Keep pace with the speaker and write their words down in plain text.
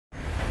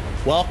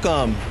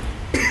Welcome,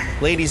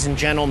 ladies and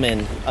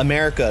gentlemen,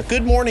 America.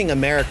 Good morning,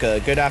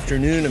 America. Good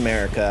afternoon,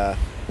 America.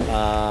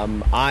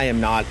 I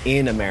am not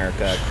in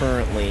America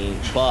currently,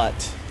 but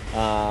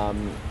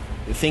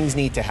things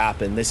need to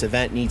happen. This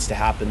event needs to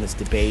happen. This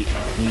debate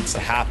needs to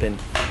happen.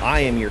 I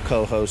am your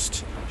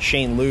co-host,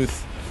 Shane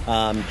Luth.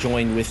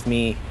 Joined with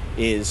me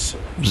is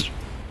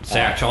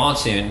Zach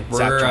Johnson.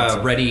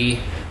 We're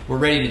ready. We're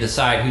ready to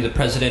decide who the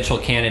presidential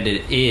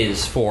candidate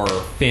is for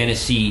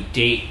Fantasy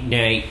Date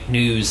Night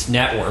News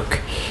Network.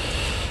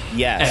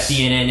 Yes.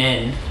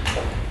 FDNNN.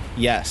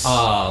 Yes.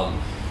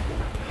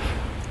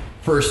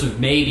 First of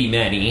maybe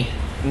many.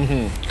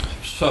 Mm-hmm.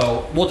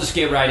 So we'll just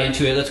get right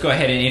into it. Let's go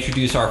ahead and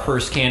introduce our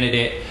first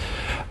candidate.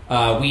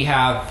 We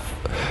have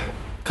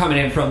coming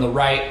in from the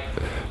right,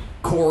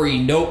 Corey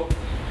Nope,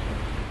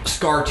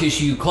 Scar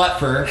Tissue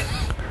Klepfer.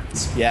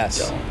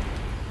 Yes.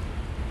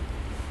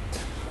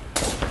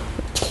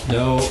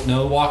 No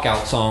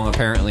walkout song,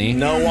 apparently.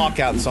 No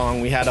walkout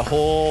song. We had a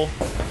whole...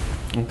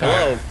 Okay.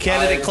 Hello,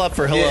 candidate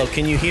Klepfer. Hello,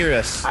 can you hear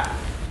us?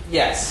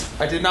 Yes.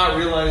 I did not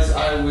realize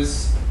I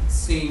was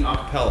singing a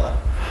cappella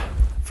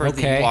for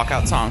the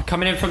walkout song.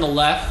 Coming in from the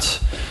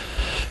left,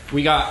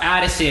 we got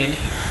Addison,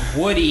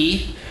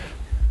 Woody,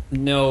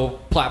 no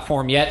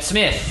platform yet,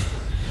 Smith.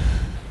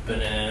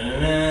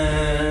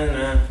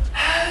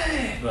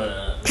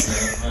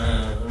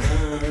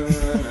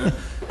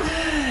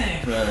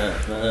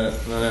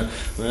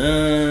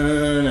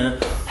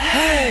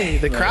 Hey,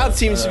 the crowd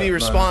seems to be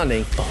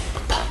responding.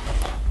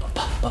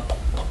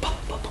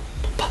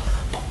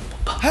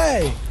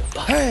 Hey,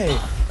 hey,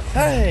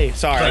 hey.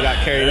 Sorry, I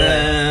got carried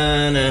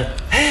away.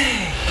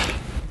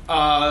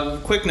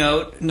 Quick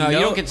note. No, you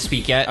don't get to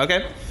speak yet.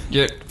 Okay.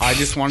 I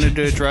just wanted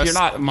to address You're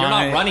not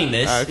running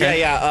this.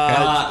 Okay.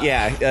 I'm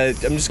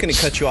just going to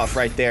cut you off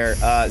right there.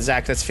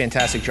 Zach, that's a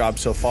fantastic job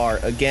so far.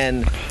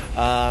 Again,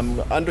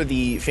 under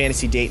the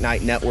Fantasy Date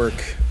Night Network,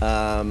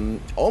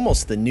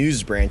 almost the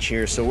news branch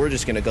here, so we're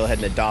just going to go ahead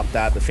and adopt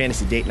that. The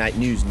Fantasy Date Night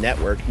News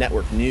Network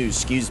News,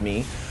 excuse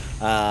me.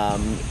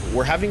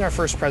 We're having our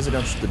first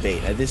presidential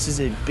debate. This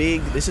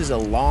is a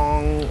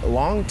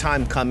long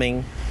time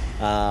coming.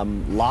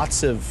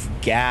 Lots of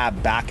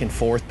gab back and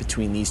forth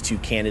between these two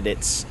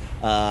candidates.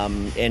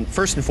 And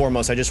first and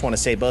foremost, I just want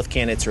to say both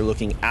candidates are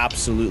looking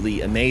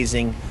absolutely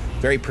amazing,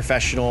 very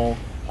professional.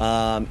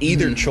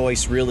 Either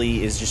choice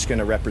really is just going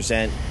to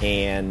represent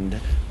and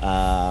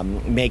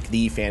make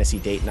the fantasy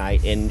date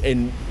night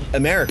in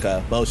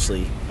America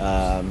mostly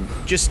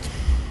just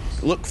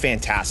look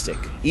fantastic.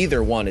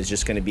 Either one is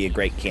just going to be a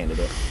great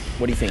candidate.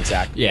 What do you think,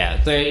 Zach? Yeah,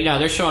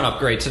 they're showing up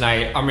great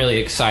tonight. I'm really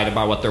excited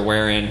about what they're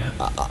wearing.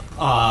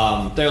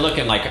 They're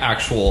looking like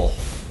actual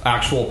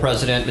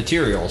president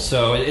material,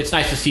 so it's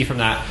nice to see from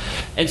that.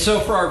 And so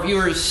for our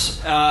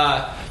viewers,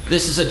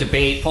 this is a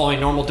debate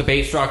following normal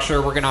debate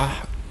structure. We're gonna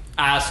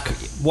ask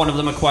one of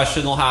them a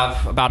question. They'll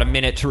have about a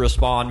minute to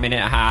respond, minute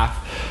and a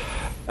half.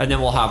 And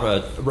then we'll have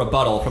a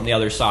rebuttal from the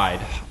other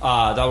side.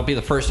 That will be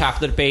the first half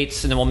of the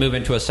debates, and then we'll move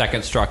into a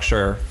second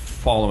structure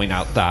following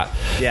out that.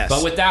 Yes.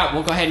 But with that,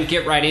 we'll go ahead and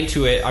get right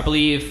into it. I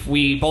believe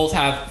we both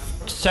have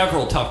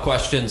several tough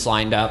questions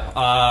lined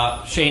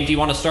up. Shane, do you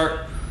want to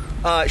start?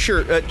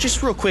 Sure.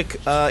 Just real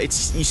quick,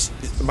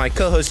 my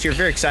co-host here,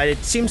 very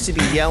excited, seems to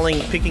be yelling,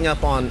 picking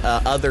up on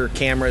other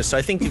cameras. So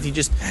I think if you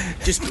just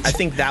I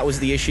think that was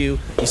the issue.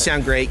 You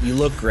sound great. You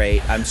look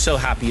great. I'm so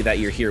happy that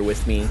you're here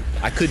with me.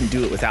 I couldn't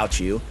do it without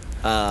you.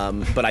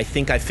 But I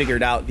think I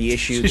figured out the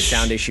issue, the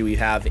sound issue we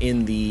have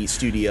in the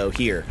studio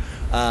here.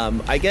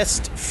 I guess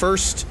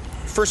first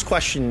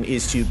question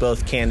is to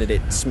both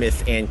candidate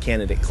Smith and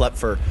candidate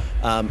Klepfer.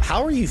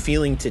 How are you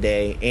feeling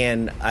today?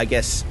 And I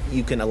guess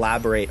you can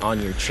elaborate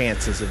on your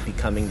chances of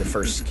becoming the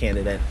first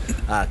candidate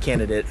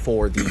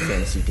for the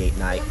Fantasy Date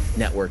Night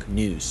Network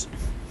News.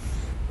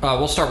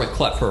 We'll start with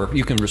Klepfer.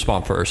 You can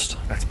respond first.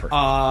 That's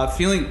perfect.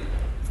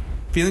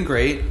 Feeling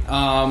great.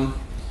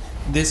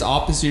 This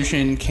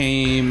opposition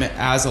came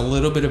as a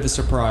little bit of a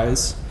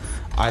surprise.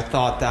 I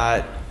thought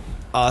that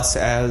us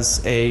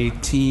as a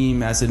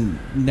team, as a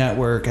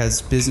network,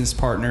 as business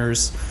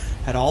partners,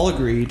 had all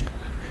agreed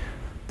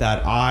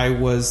that I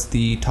was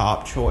the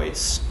top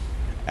choice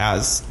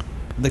as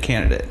the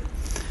candidate.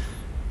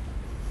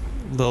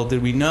 Little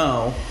did we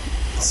know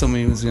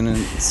somebody was going to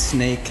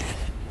snake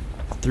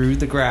through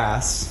the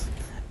grass,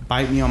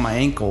 bite me on my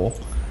ankle,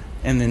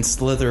 and then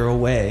slither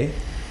away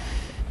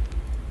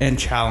and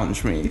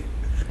challenge me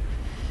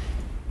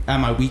at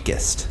my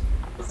weakest.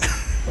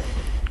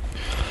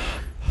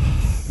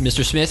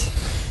 Mr. Smith?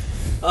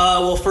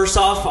 Well, first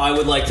off, I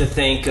would like to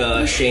thank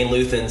Shane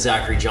Luth and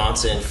Zachary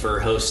Johnson for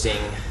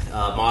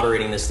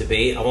moderating this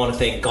debate. I want to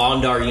thank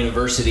Gondar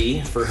University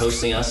for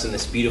hosting us in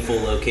this beautiful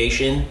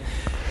location.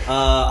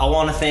 I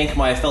want to thank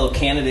my fellow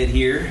candidate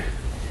here,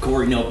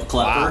 Corey Nope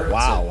Klepfer.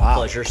 Wow.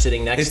 Pleasure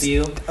sitting next to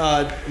you.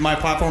 My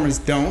platform is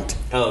don't.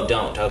 Oh,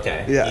 don't.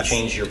 Okay. Yes. You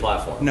changed your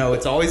platform. No,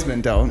 it's always been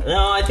don't.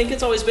 No, I think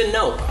it's always been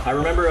Nope. I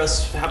remember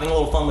us having a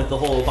little fun with the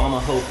whole Obama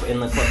Hope in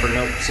the Klepfer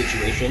Nope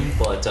situation,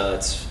 but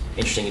it's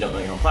Interesting, you don't know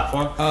your own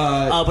platform.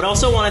 But I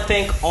also want to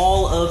thank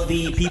all of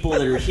the people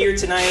that are here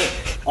tonight,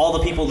 all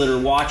the people that are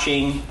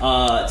watching.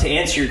 To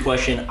answer your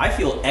question, I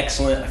feel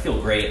excellent. I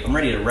feel great. I'm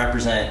ready to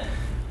represent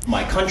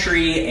my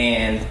country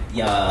and,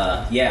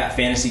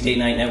 Fantasy Date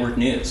Night Network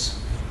News.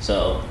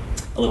 So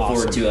I look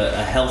forward to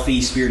a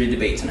healthy, spirited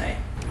debate tonight.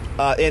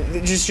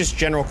 And just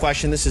general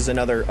question. This is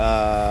another.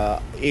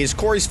 Is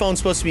Corey's phone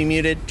supposed to be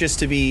muted? Just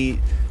to be.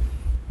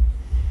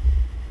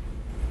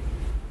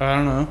 I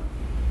don't know.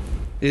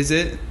 Is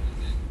it?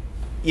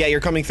 Yeah,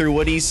 you're coming through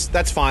Woody's.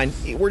 That's fine.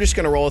 We're just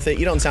gonna roll with it.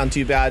 You don't sound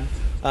too bad.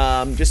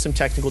 Just some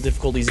technical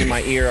difficulties in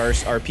my ear.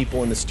 Our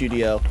people in the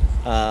studio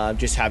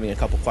just having a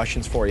couple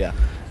questions for you.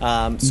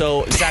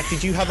 So Zach,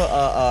 did you have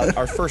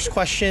our first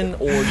question,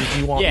 or did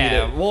you want me to?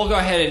 Yeah, we'll go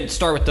ahead and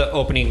start with the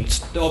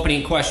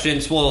opening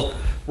questions.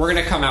 We're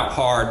gonna come out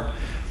hard.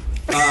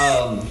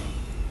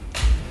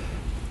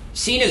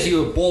 Seeing as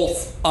you are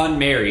both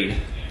unmarried,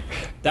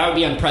 that would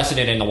be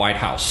unprecedented in the White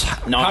House.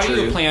 Not How true.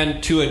 do you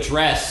plan to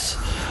address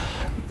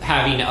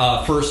having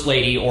a first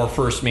lady or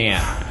first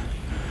man?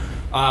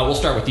 We'll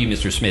start with you,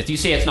 Mr. Smith. You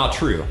say it's not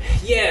true.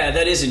 Yeah,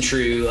 that isn't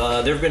true.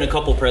 There have been a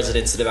couple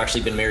presidents that have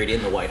actually been married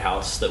in the White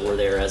House that were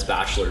there as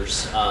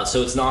bachelors,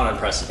 so it's not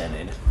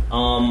unprecedented.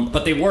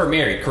 But they were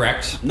married,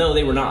 correct? No,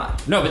 they were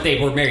not. No, but they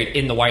were married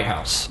in the White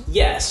House.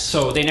 Yes.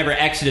 So they never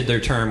exited their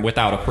term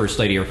without a first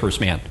lady or first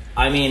man.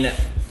 I mean,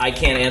 I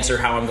can't answer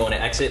how I'm going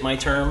to exit my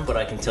term, but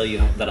I can tell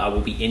you that I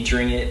will be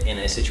entering it in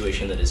a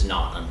situation that is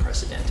not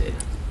unprecedented.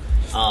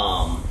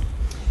 I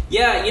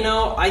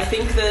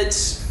think that,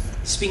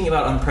 speaking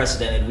about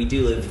unprecedented, we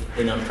do live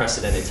in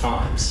unprecedented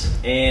times.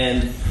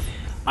 And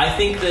I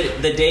think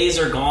that the days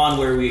are gone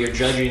where we are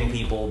judging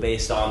people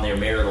based on their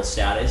marital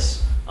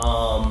status.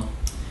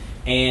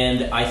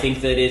 And I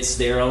think that it's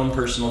their own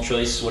personal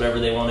choice, whatever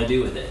they want to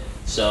do with it.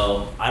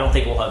 So I don't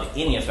think it will have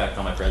any effect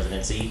on my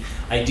presidency.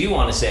 I do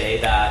want to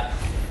say that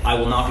I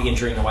will not be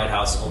entering the White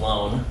House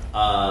alone.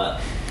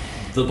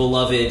 The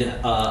beloved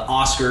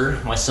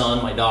Oscar, my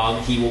son, my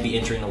dog, he will be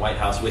entering the White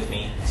House with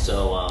me.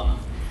 So, I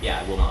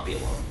will not be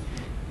alone.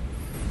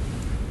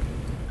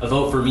 A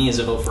vote for me is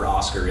a vote for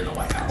Oscar in the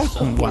White House.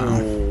 So.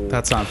 Wow.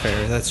 That's not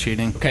fair. That's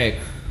cheating. Okay,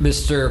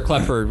 Mr.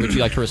 Clefford, would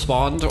you like to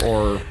respond,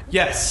 or?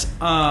 Yes.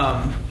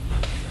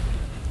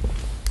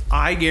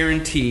 I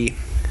guarantee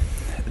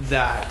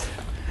that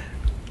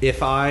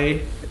if I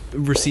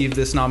receive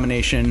this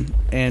nomination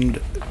and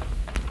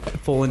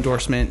full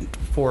endorsement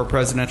for a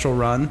presidential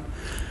run,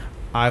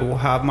 I will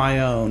have my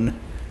own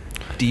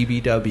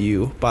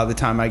DBW by the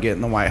time I get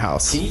in the White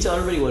House. Can you tell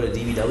everybody what a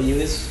DBW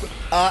is?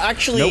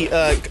 Actually,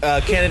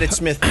 Candidate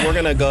Smith, we're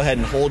going to go ahead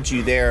and hold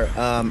you there.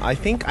 I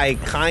think I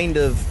kind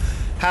of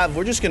have.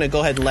 We're just going to go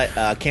ahead and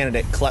let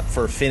Candidate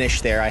Klepfer finish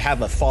there. I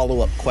have a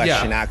follow-up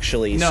question,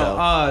 actually.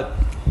 No,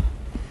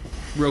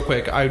 real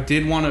quick, I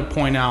did want to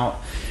point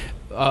out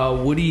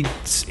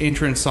Woody's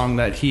entrance song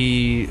that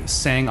he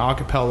sang a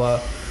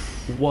cappella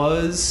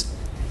was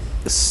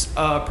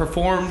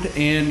performed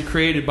and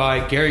created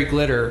by Gary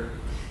Glitter,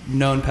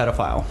 known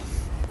pedophile.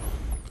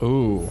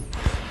 Ooh.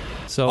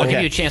 So I'll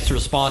give you a chance to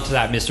respond to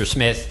that, Mr.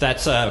 Smith.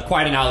 That's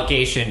quite an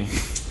allegation.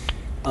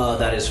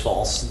 That is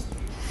false.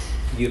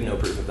 You have no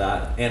proof of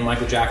that. And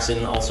Michael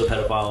Jackson, also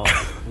pedophile,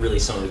 really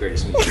some of the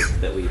greatest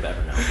music that we've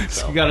ever known.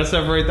 So. You gotta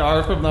separate the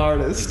art from the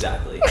artist.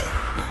 Exactly.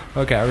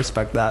 Okay, I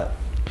respect that.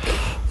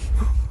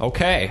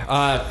 Okay,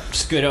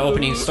 just good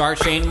opening start.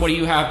 Shane, what do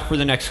you have for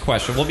the next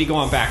question? We'll be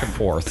going back and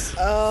forth.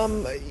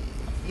 Candidate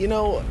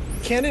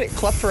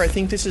Klepfer, I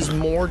think this is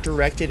more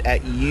directed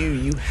at you.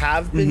 You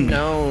have been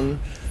known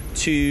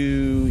to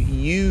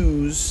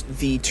use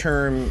the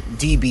term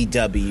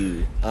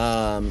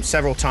DBW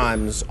several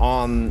times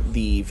on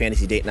the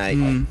Fantasy Date Night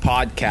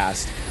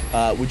podcast.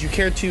 Would you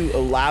care to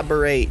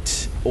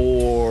elaborate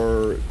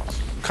or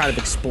kind of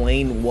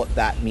explain what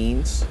that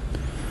means?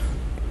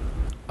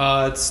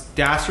 It's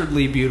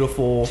dastardly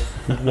beautiful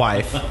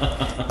wife.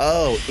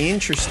 Oh,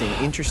 interesting.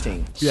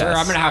 Sir,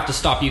 I'm going to have to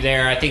stop you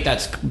there. I think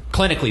that's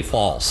clinically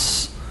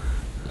false.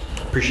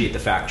 Appreciate the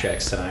fact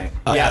checks tonight.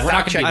 We're not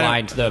going to check. be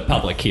lying to the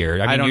public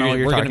here. I don't know what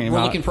you're talking We're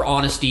about. looking for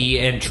honesty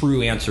and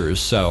true answers,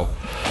 so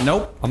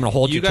Nope. I'm going to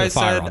hold you to the guys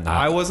fire said on that.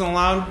 I wasn't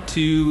allowed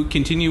to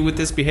continue with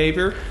this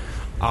behavior.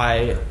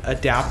 I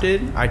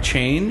adapted. I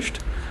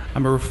changed.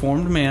 I'm a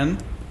reformed man.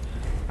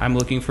 I'm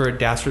looking for a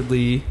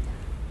dastardly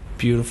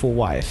beautiful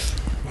wife.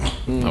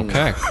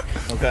 Okay.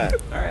 All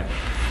right.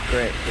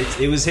 Great.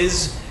 It was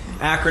his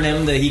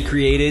acronym that he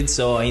created,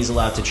 so he's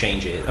allowed to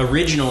change it.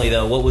 Originally,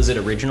 though, what was it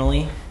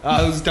originally? It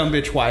was dumb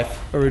bitch wife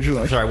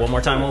originally. Sorry, one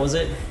more time, what was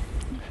it?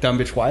 Dumb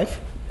bitch wife?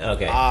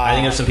 Okay. I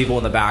think there's some people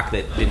in the back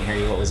that didn't hear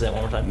you. What was that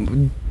one more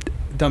time?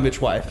 Dumb bitch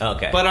wife.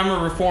 Okay. But I'm a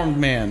reformed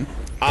man.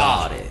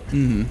 Got it.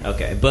 Mm-hmm.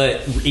 Okay.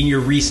 But in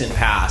your recent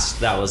past,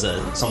 that was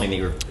something that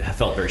you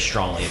felt very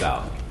strongly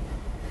about.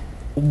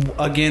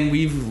 Again,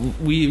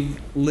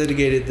 we've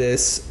litigated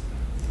this.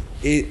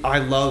 I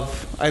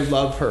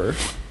love her,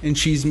 and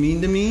she's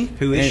mean to me.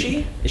 Who is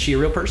she? Is she a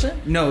real person?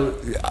 No,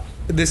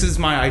 this is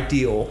my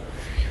ideal.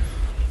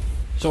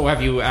 So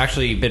have you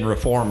actually been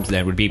reformed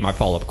then, would be my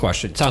follow-up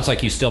question. It sounds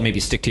like you still maybe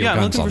stick to your Yeah, I'm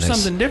guns looking on for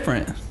this. something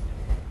different.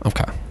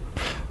 Okay,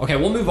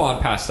 we'll move on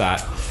past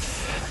that.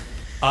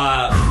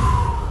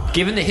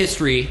 Given the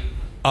history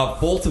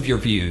of both of your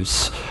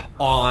views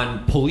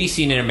on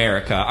policing in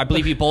America, I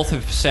believe you both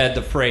have said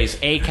the phrase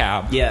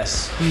ACAB.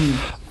 Yes.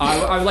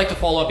 I would like to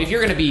follow up. If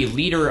you're going to be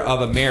leader of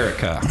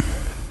America,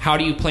 how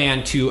do you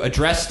plan to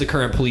address the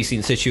current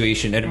policing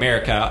situation in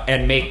America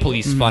and make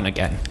police fun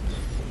again?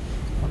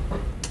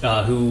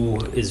 Who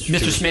is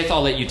Mr. Smith,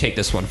 I'll let you take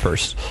this one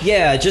first.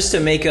 Yeah, just to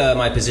make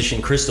my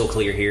position crystal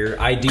clear here,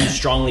 I do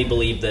strongly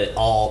believe that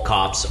all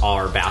cops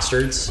are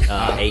bastards,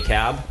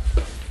 ACAB.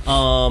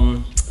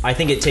 I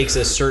think it takes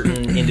a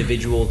certain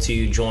individual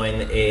to join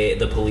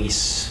the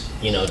police,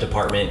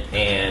 department,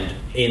 and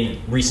in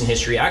recent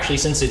history, actually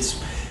since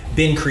it's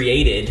been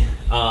created,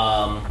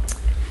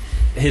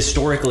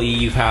 historically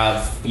you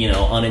have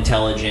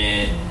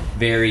unintelligent,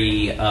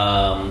 very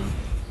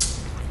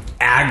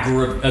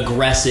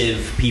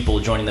aggressive people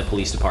joining the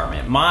police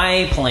department.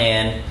 My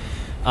plan,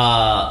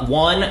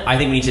 one, I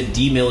think we need to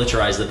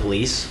demilitarize the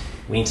police.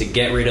 We need to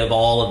get rid of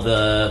all of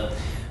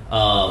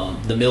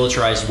the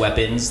militarized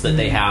weapons that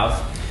they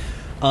have.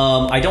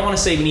 I don't want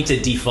to say we need to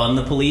defund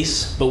the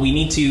police, but we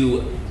need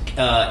to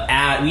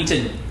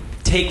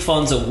take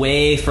funds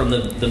away from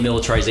the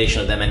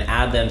militarization of them and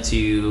add them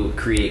to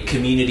create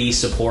community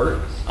support.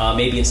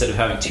 Maybe instead of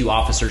having 2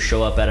 officers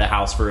show up at a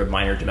house for a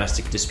minor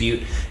domestic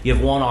dispute, you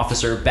have 1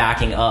 officer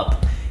backing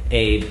up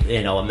a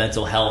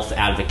mental health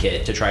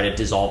advocate to try to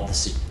dissolve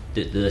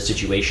the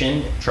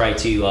situation. Try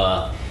to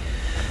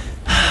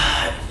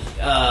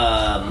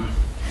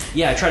try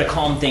to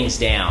calm things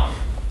down.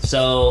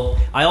 So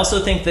I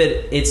also think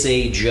that it's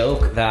a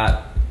joke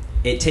that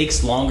it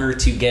takes longer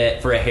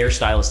for a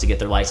hairstylist to get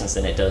their license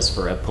than it does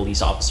for a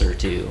police officer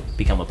to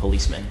become a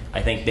policeman.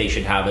 I think they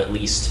should have at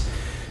least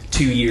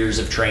 2 years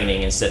of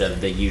training instead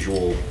of the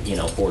usual,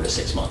 4 to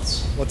 6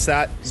 months. What's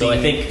that? So I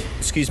think...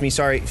 Excuse me,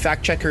 sorry.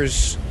 Fact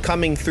checkers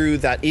coming through,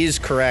 that is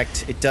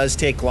correct. It does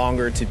take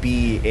longer to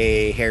be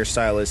a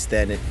hairstylist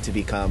than to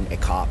become a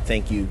cop.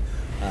 Thank you.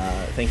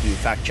 Thank you,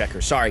 fact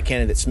checker. Sorry,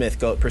 Candidate Smith,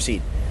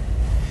 proceed.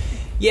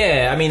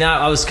 Yeah, I mean,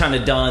 I was kind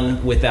of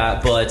done with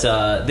that, but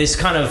this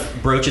kind of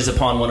broaches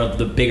upon one of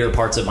the bigger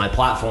parts of my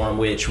platform,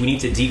 which we need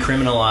to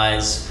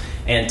decriminalize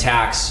and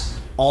tax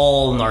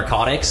all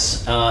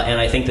narcotics, and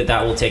I think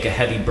that will take a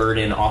heavy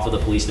burden off of the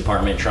police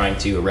department trying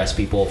to arrest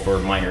people for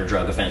minor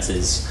drug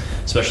offenses,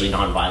 especially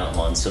nonviolent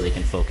ones, so they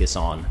can focus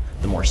on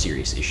the more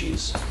serious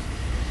issues.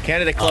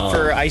 Candidate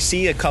Klupfer, I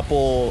see a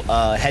couple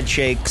head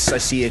shakes. I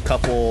see a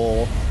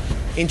couple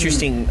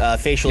interesting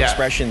facial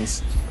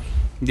expressions.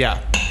 Yeah.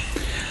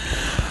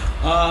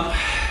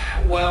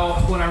 Well,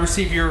 when I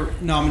received your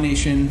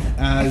nomination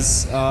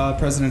as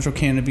presidential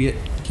candidate,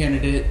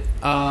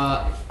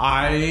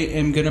 I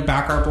am going to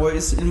back our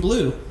boys in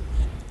blue.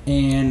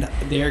 And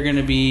they're going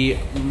to be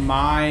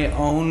my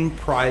own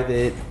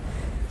private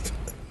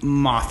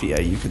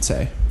mafia, you could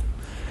say.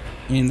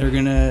 And they're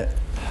going to...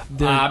 I'm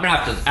going to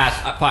have to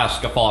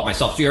ask a follow-up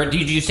myself. So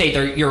did you say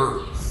they're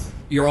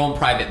your own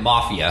private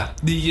mafia?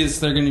 Yes,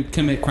 they're going to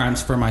commit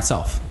crimes for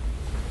myself.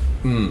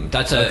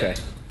 That's a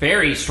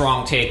very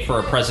strong take for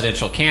a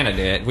presidential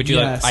candidate. Would you?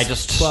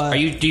 Yes,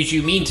 Did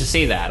you mean to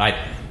say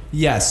that?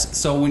 Yes.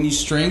 So when you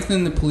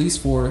strengthen the police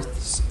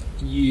force,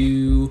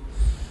 you're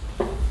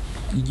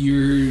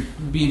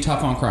being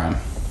tough on crime,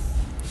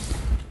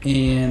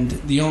 and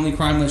the only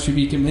crime that should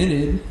be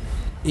committed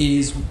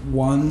is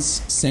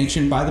ones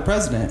sanctioned by the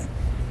president.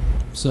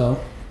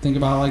 So think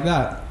about it like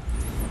that.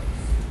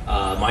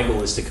 My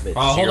goal is to commit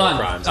hold zero on,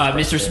 crimes.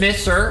 Mr. Smith,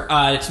 sir.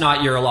 It's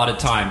not your allotted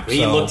time.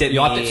 He looked at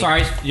me.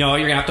 Sorry, you're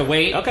gonna have to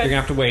wait. Okay. You're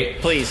gonna have to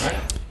wait, Please.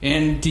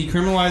 And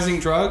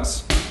decriminalizing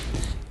drugs,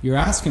 you're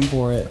asking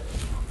for it.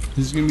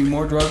 There's going to be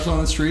more drugs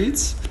on the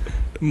streets.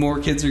 More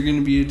kids are going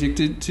to be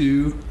addicted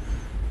to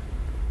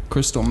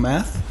crystal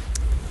meth.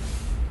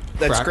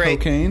 That's crack great.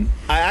 Cocaine.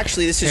 This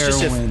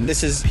is heroin,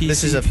 just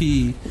this is a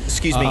PCP,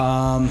 excuse me.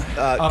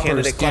 uppers,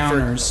 Candidate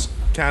Klupfer. downers,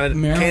 Candidate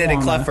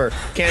marijuana.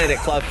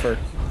 Klupfer.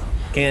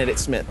 Candidate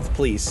Smith,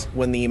 please.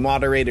 When the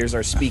moderators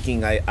are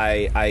speaking,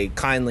 I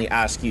kindly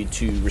ask you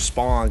to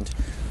respond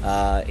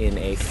in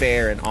a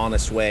fair and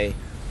honest way.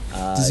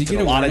 Does he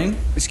get a warning?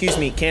 Excuse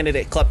me,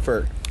 Candidate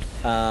Klupfer.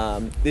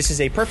 This is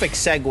a perfect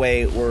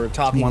segue. We're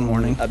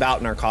talking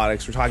about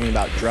narcotics. We're talking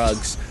about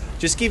drugs.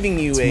 Just giving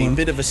you a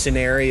bit of a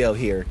scenario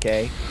here,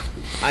 okay?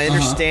 I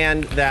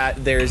understand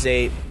that there's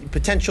a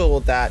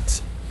potential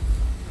that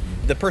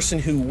the person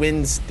who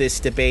wins this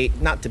debate,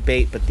 not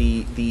debate, but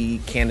the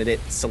candidate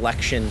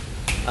selection,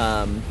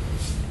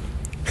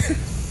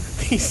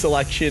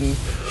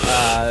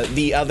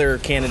 the other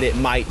candidate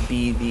might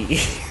be the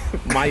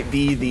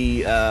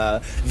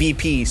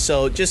VP.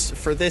 So just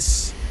for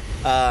this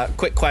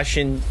quick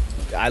question,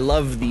 I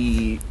love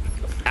the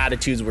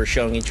attitudes we're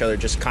showing each other,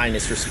 just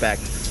kindness,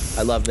 respect.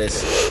 I love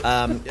this.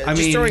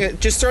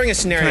 Just throwing a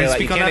scenario at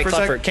you,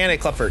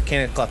 Candidate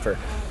Klupfer.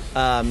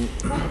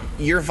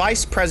 Your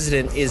vice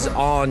president is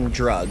on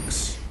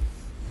drugs.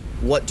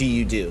 What do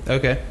you do?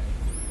 Okay.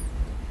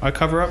 I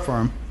cover up for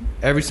him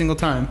every single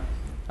time.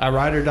 I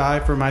ride or die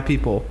for my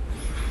people.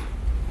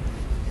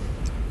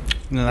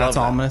 And that's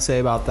all I'm going to say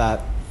about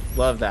that.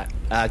 Love that.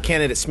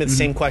 Candidate Smith,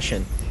 same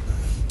question.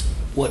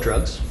 What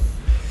drugs?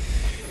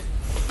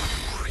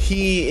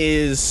 He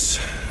is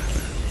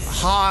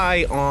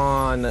high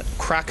on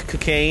crack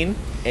cocaine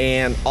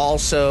and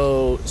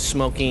also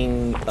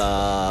smoking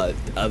a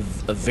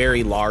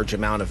very large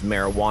amount of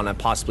marijuana,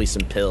 possibly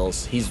some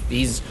pills.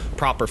 He's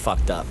proper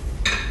fucked up.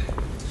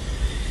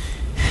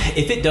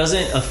 If it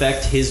doesn't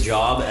affect his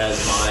job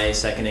as my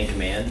second in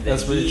command, then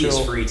he is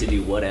free to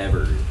do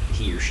whatever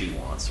he or she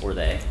wants, or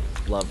they.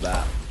 Love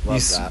that.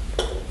 Love that.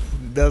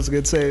 That was a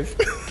good save.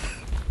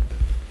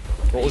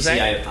 What was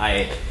that?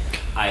 I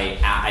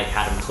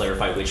had him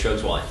clarify which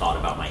drugs while I thought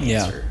about my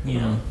answer.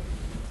 You know,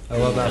 I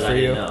love that for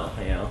you.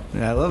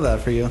 Yeah, I love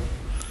that for you.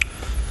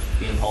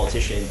 being a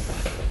politician,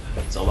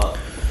 it's all about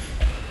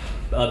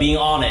being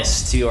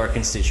honest to our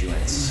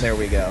constituents. There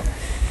we go.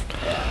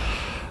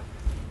 Yeah.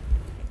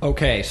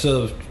 Okay,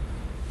 so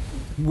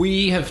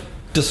we have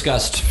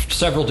discussed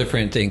several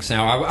different things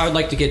now. I would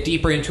like to get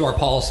deeper into our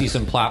policies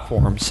and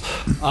platforms.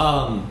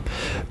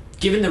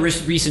 Given the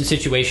recent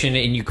situation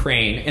in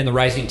Ukraine and the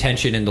rising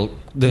tension in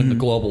the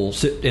global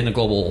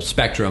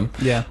spectrum,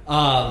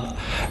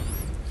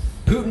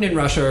 Putin and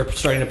Russia are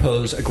starting to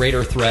pose a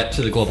greater threat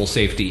to the global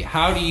safety.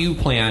 How do you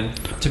plan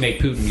to make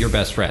Putin your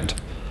best friend?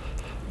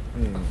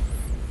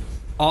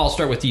 I'll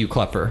start with you,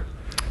 Klepper.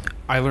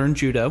 I learned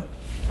judo.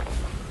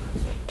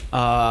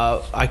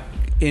 I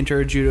enter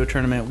a judo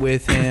tournament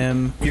with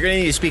him. You're going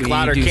to need to speak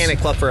louder. Candidate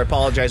Klepper, I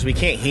apologize. We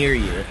can't hear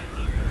you.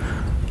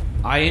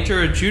 I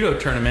enter a judo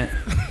tournament.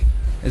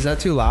 Is that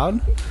too loud?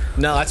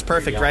 No, that's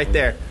perfect right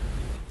there.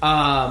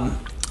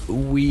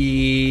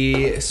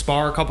 We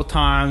spar a couple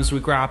times. We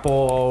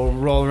grapple,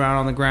 roll around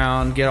on the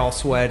ground, get all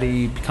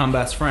sweaty, become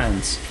best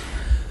friends.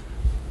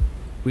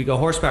 We go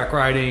horseback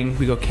riding.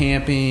 We go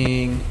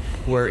camping.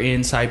 We're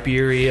in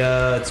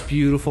Siberia. It's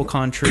beautiful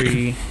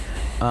country.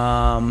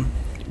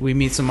 We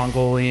meet some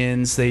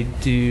Mongolians. They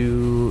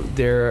do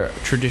their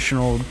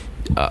traditional,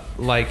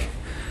 like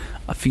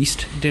a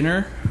feast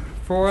dinner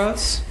for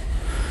us.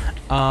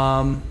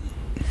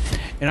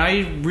 And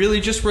I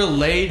really just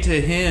relayed to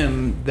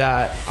him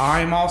that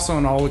I'm also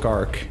an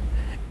oligarch,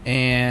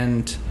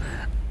 and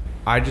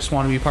I just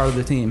want to be part of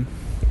the team.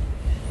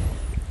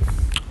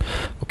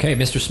 Okay,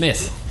 Mr.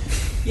 Smith.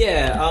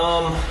 Yeah,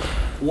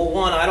 well,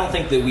 one, I don't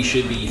think that we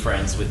should be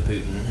friends with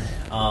Putin.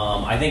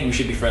 I think we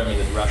should be friendly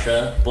with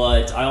Russia,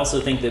 but I also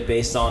think that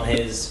based on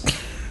his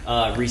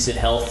recent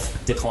health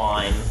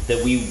decline,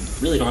 that we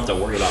really don't have to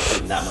worry about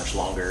Putin that much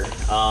longer.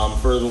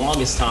 For the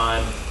longest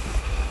time,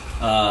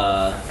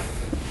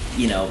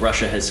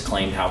 Russia has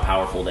claimed how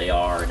powerful they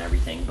are and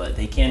everything, but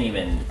they can't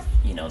even,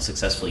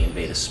 successfully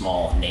invade a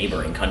small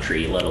neighboring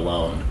country, let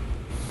alone,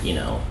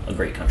 a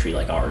great country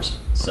like ours.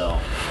 So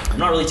I'm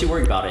not really too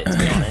worried about it, to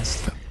be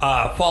honest.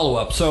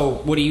 Follow-up. So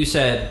what you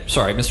said,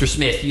 sorry, Mr.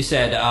 Smith, you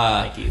said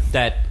Thank you.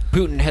 that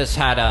Putin has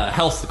had a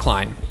health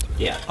decline.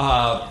 Yeah.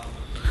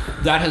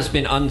 That has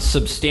been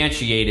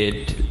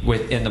unsubstantiated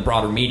within the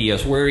broader media.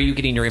 So where are you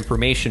getting your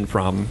information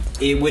from?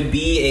 It would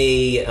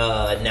be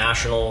a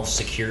national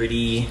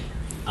security...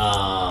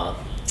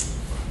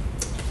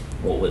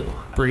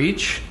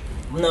 Breach?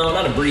 No,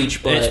 not a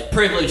breach, but... It's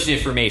privileged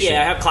information.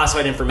 Yeah, I have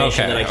classified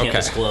information that I can't Okay.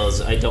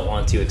 disclose. I don't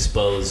want to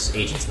expose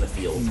agents in the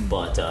field,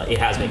 but it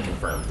has been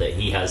confirmed that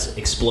he has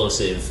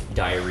explosive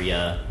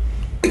diarrhea.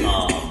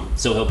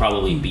 So he'll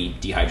probably be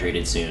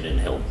dehydrated soon, and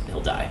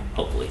he'll die,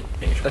 hopefully.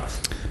 Fingers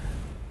crossed.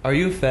 Are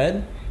you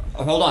fed?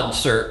 Hold on,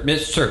 sir.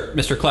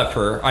 Mr.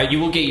 Klepper, you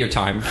will get your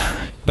time,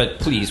 but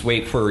please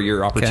wait for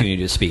your opportunity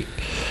to speak.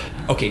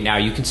 Okay, now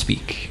you can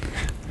speak.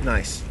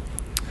 Nice.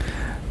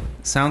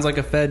 Sounds like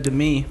a fed to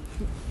me.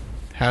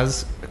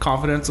 Has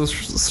confidential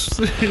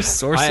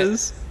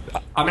sources?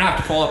 I'm going to have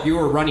to follow up. You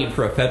were running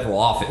for a federal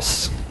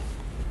office.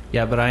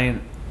 Yeah, but I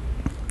ain't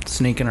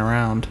sneaking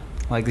around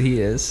like he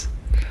is.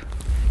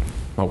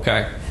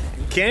 Okay.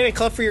 Candidate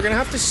Klepper, you're going to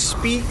have to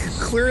speak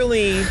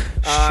clearly.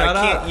 Shut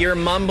up. You're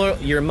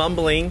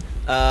mumbling.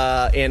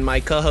 And my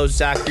co-host,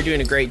 Zach, you're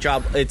doing a great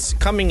job. It's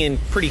coming in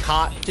pretty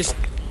hot. Just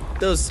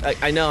those,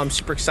 I know, I'm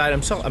super excited.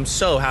 I'm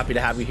so happy to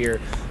have you here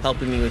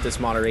helping me with this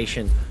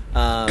moderation.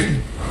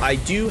 I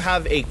do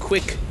have a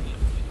quick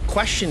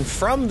question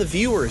from the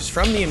viewers,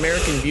 from the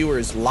American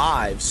viewers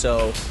live.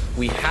 So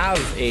we have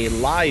a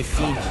live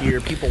feed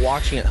here. People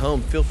watching at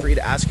home, feel free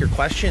to ask your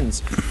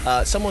questions.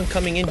 Someone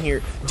coming in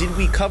here, did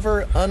we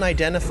cover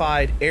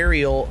unidentified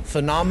aerial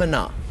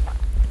phenomena?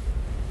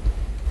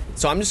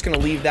 So I'm just going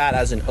to leave that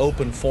as an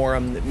open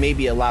forum.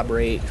 Maybe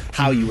elaborate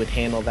how you would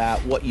handle that,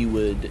 what you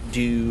would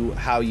do,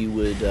 how you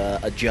would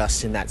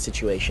adjust in that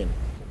situation.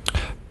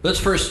 Let's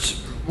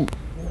first...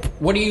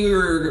 What are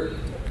your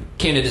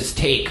candidates'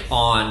 take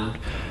on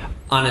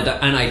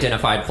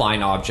unidentified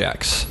flying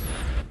objects?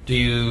 Do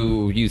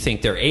you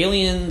think they're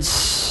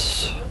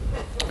aliens?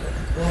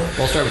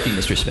 We'll start with you,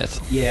 Mr.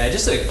 Smith. Yeah,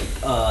 just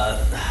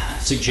a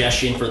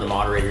suggestion for the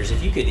moderators.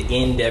 If you could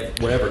end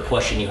whatever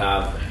question you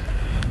have,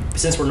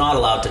 since we're not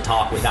allowed to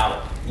talk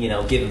without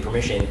given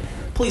permission,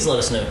 please let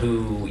us know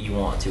who you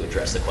want to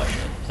address the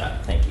question.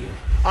 Thank you.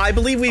 I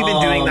believe we've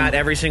been doing that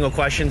every single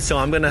question, so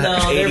I'm going to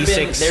have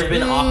 86. There have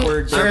been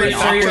awkward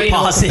You're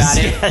pauses.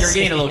 You're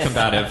getting a little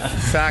combative.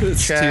 Fact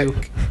check.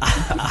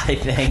 I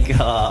think.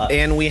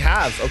 And we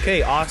have.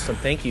 Okay, awesome.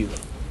 Thank you.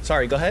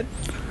 Sorry, go ahead.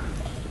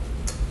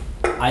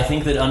 I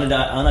think that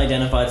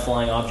unidentified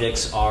flying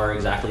objects are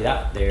exactly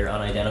that. They're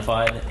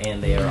unidentified,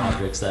 and they are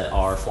objects that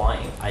are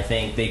flying. I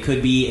think they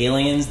could be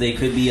aliens. They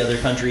could be other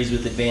countries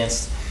with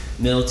advanced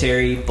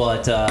military,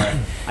 but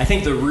I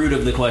think the root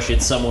of the question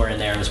somewhere in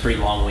there was pretty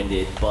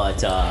long-winded,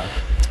 but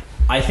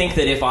I think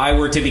that if I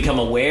were to become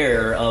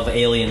aware of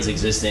aliens'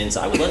 existence,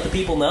 I would let the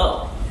people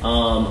know.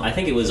 I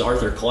think it was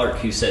Arthur Clarke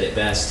who said it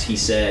best. He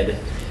said,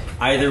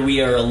 either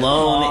we are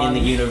alone in the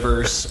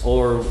universe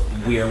or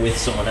we are with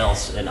someone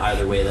else, and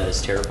either way that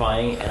is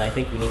terrifying, and I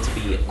think we need to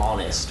be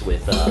honest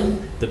with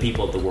the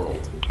people of the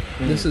world.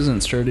 This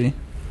isn't sturdy.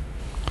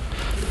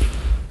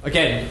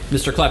 Again,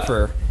 Mr.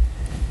 Klepfer,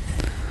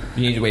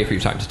 you need to wait for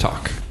your time to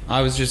talk.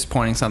 I was just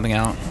pointing something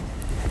out.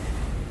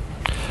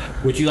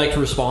 Would you like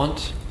to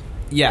respond?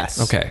 Yes.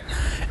 Okay.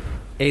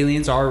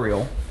 Aliens are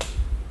real.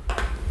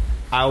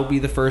 I will be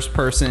the first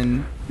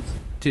person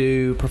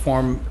to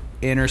perform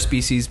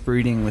interspecies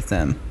breeding with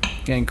them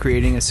and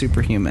creating a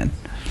superhuman.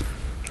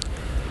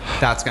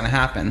 That's going to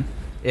happen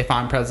if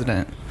I'm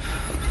president.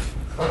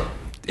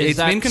 It's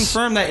been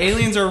confirmed that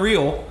aliens are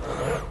real.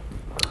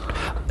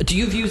 Do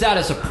you view that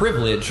as a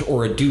privilege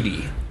or a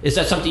duty? Is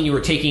that something you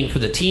were taking for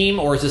the team,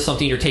 or is this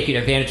something you're taking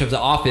advantage of the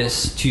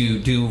office to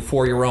do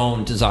for your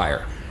own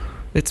desire?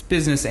 It's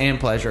business and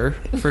pleasure,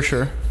 for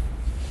sure.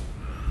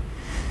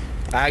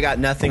 I got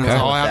nothing That's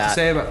wrong all with I have that. to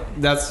say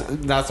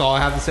about that's all I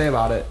have to say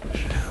about it.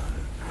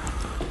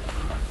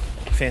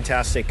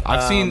 Fantastic.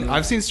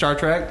 I've seen Star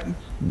Trek.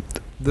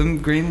 Them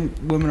green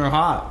women are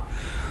hot.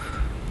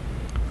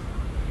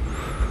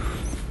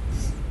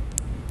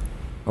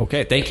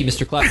 Okay, thank you,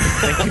 Mr. Klepfer.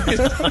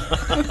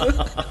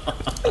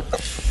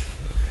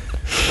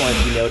 Wanted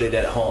to be noted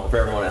at home for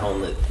everyone at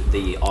home that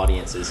the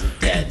audience is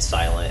dead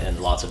silent and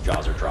lots of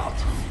jaws are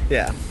dropped,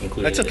 Yeah,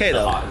 including that's okay the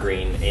though. hot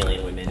green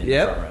alien women in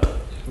Yep. the front row.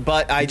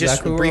 But I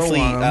just Exactly where I briefly,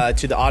 want 'em.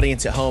 to the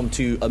audience at home,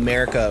 to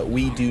America,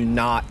 we do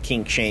not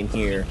kink shame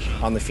here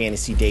on the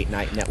Fantasy Date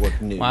Night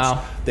Network News.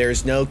 Wow.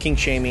 There's no kink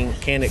shaming.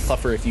 Candidate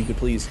Kluffer, if you could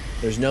please.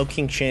 There's no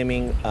kink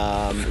shaming.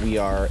 We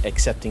are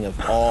accepting of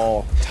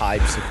all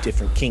types of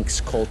different kinks,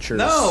 cultures,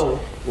 No.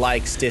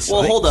 likes, dislikes.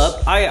 Well, hold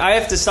up. I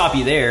have to stop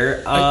you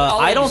there. I'll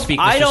let I you don't speak,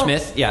 I Mr. don't.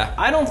 Smith. Yeah.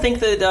 I don't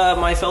think that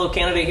my fellow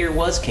candidate here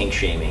was kink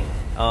shaming.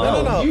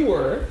 No. You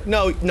were.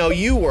 No,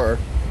 you were.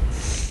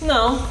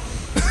 No.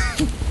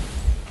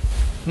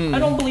 I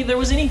don't believe there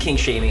was any kink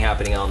shaming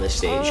happening on this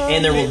stage,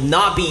 and there will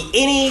not be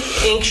any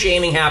kink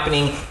shaming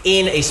happening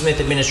in a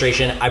Smith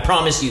administration. I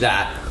promise you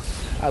that.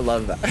 I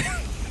love that.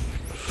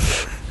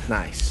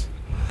 Nice.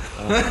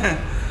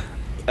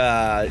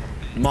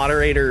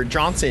 Moderator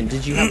Johnson,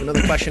 did you have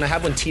another question? I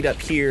have one teed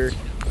up here.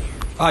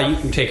 You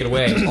can take it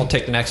away. I'll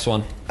take the next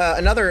one.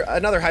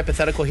 Another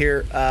hypothetical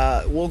here.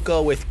 We'll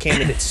go with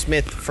candidate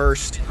Smith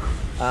first.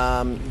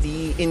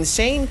 The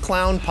Insane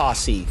Clown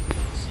Posse,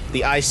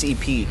 the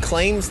ICP,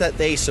 claims that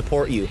they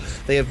support you.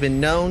 They have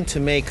been known to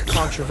make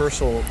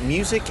controversial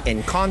music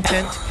and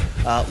content.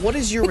 What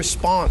is your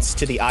response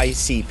to the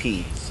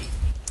ICP?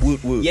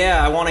 Woot woot.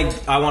 Yeah, I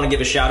want to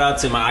give a shout out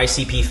to my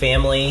ICP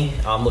family.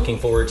 I'm looking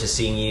forward to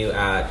seeing you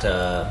at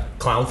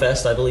Clown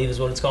Fest, I believe is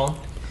what it's called.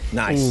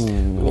 Nice.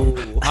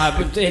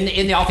 But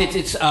in the office,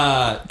 it's...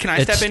 Can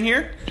I step in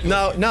here?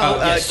 No.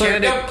 yes, sir.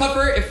 Candidate, No,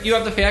 Klepfer, if you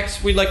have the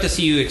facts, we'd like to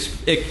see you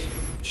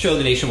show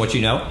the nation what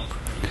you know.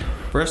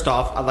 First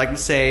off, I'd like to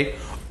say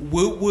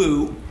woo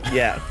woo,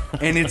 yeah.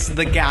 and it's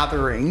The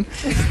Gathering.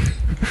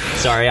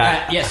 Sorry,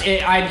 Yes,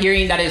 I'm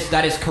hearing that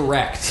is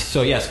correct.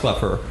 So yes,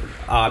 Klepfer.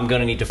 I'm going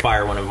to need to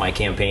fire one of my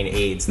campaign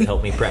aides to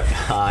help me prep.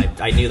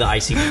 I knew the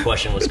ICP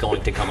question was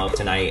going to come up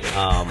tonight.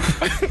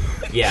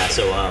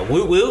 So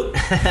woot woot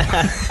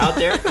out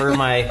there for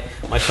my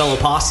fellow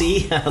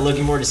posse.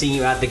 Looking forward to seeing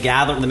you at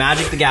the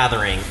Magic the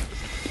Gathering.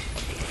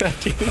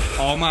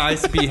 All my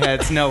ICP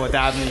heads know what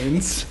that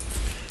means.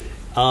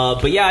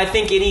 But yeah, I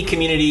think any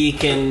community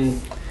can,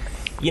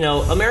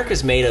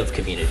 America's made of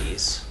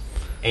communities.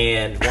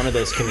 And one of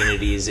those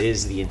communities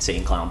is the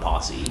Insane Clown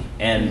Posse.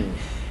 And,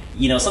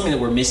 something that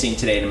we're missing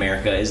today in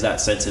America is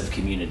that sense of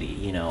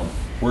community,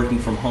 working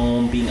from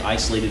home, being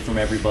isolated from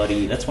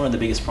everybody. That's one of the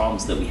biggest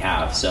problems that we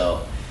have.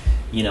 So,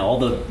 all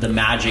the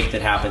magic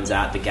that happens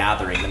at the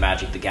gathering, the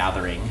Magic the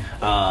Gathering,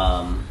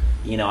 I'm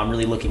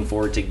really looking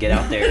forward to get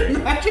out there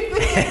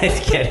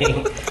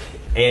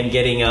and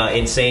getting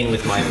insane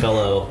with my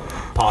fellow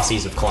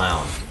posses of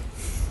clown.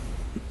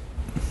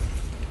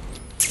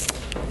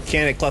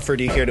 Candidate Kluffer,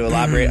 do you care to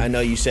elaborate? I know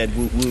you said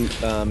woot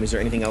woot. Is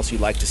there anything else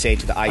you'd like to say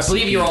to the ICP? I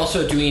believe you're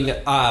also doing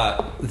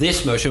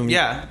this motion.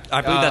 Yeah.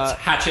 I believe that's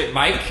Hatchet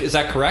Mike. Is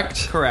that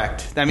correct?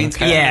 Correct. That means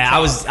Yeah,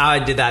 I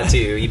did that too.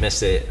 You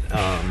missed it.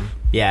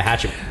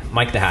 Hatchet,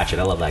 Mike the Hatchet.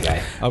 I love that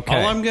guy. Okay.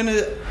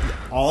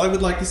 All I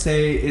would like to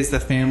say is the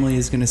family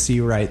is gonna see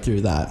right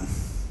through that.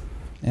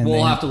 And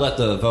we'll have to let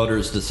the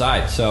voters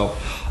decide. So,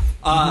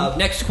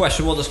 next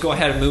question, we'll just go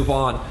ahead and move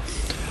on.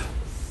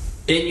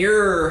 In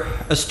your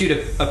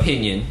astute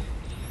opinion,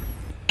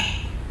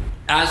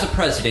 as a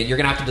president, you're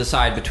going to have to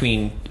decide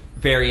between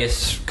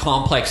various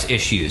complex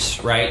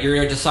issues, right?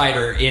 You're a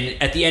decider.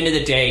 At the end of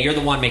the day, you're the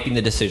one making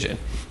the decision.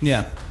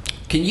 Yeah.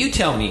 Can you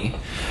tell me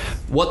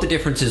what the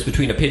difference is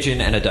between a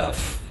pigeon and a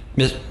dove?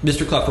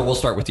 Mr. Kleffer, we'll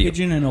start with you.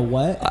 Pigeon and a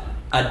what?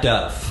 A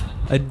dove.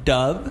 A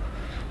dove?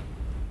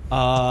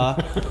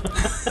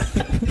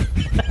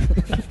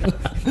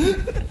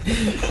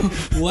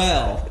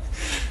 Well,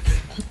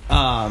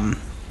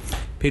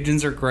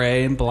 pigeons are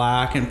gray and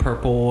black and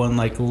purple and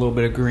like a little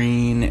bit of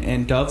green,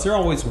 and doves are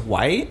always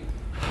white.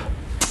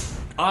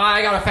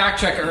 I got a fact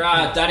checker.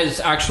 That is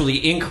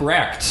actually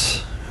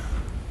incorrect.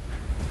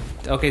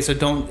 Okay, so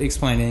don't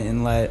explain it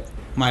and let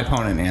my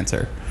opponent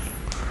answer.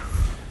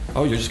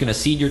 Oh, you're just going to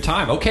cede your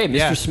time. Okay, Mr.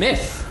 Yeah.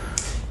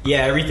 Smith.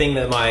 Yeah, everything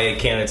that my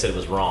candidate said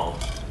was wrong.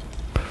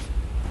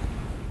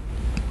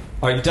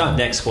 Are you done?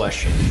 Next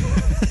question.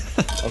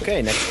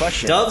 Okay, next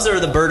question. Doves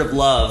are the bird of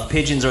love.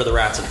 Pigeons are the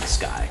rats of the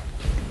sky.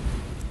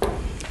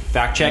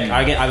 Fact check.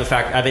 I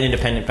have an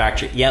independent fact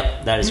check.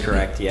 Yep, that is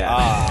correct.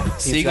 Yeah.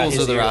 Seagulls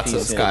are the rats of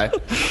the sky.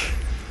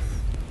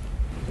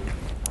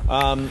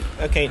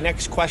 Okay,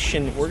 next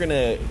question. We're going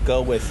to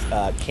go with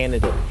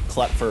candidate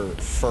Klepfer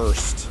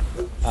first.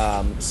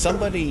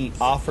 Somebody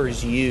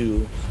offers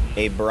you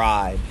a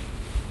bribe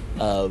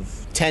of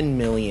 $10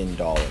 million.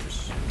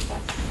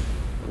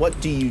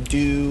 What do you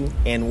do,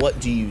 and what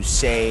do you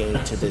say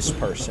to this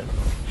person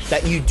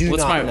that you do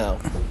not know?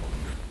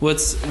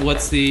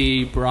 What's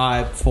the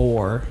bribe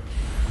for?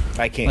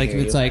 I can't Like, hear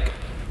it's you. like,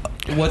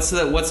 what's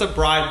a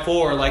bribe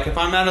for? Like, if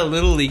I'm at a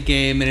Little League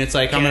game and it's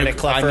like, Candidate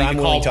Klepfer, I'm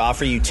willing to call.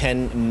 offer you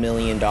 $10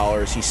 million.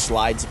 He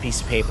slides a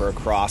piece of paper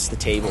across the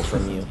table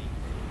from you.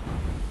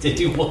 To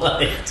do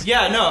what?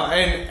 Yeah, no,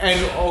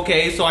 and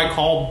okay, so I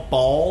call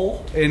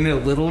ball in a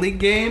Little League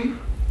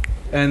game,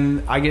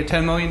 and I get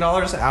 $10 million.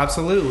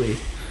 Absolutely.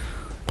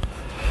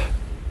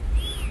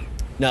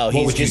 No, What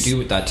he's would just... you do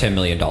with that $10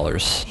 million? What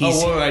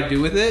would I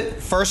do with it?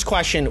 First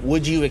question,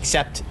 would you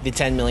accept the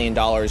 $10 million?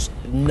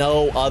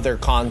 No other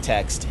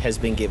context has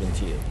been given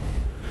to you.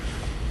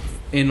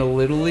 In a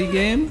Little League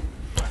game?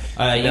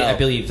 Yeah, I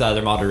believe my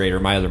other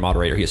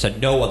moderator, he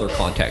said no other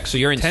context. So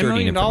you're $10 inserting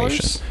million?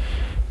 information.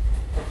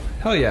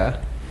 Hell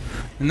yeah.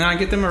 And then I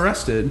get them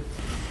arrested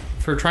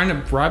for trying to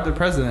bribe the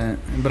president.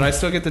 But I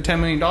still get the $10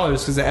 million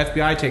because the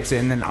FBI takes it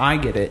and then I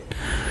get it.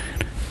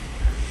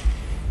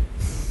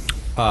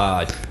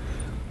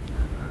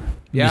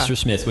 Yeah. Mr.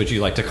 Smith, would you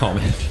like to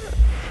comment?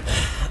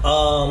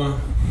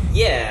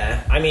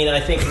 Yeah. I mean, I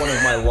think one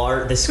of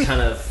my this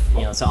kind of,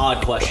 it's an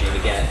odd question to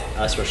get,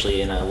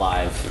 especially in a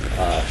live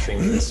stream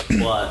of this.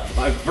 But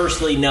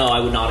firstly, no, I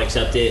would not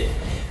accept it.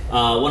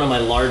 One of my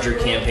larger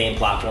campaign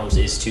platforms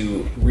is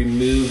to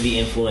remove the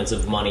influence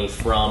of money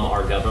from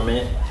our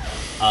government.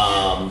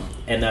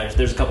 And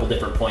there's a couple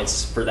different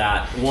points for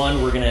that.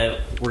 One, we're gonna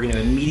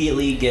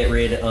immediately get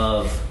rid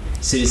of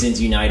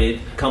Citizens United.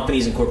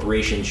 Companies and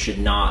corporations should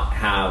not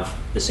have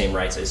the same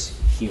rights as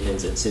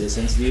humans and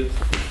citizens do.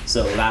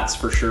 So that's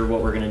for sure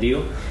what we're going to do.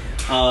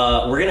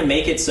 We're going to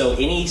make it so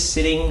any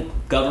sitting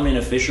government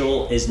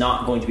official is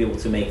not going to be able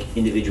to make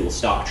individual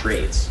stock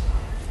trades.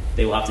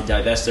 They will have to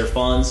divest their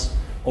funds,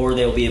 or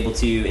they will be able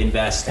to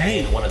invest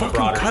in one of the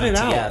broader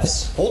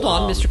ETFs. Hold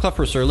on, Mr.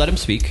 Kleffer, sir. Let him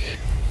speak.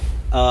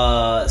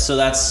 So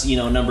that's,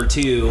 number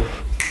two.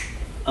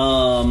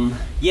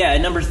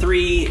 And number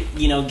three,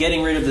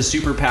 getting rid of the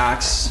super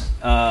PACs.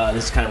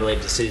 This is kind of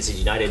related to Citizens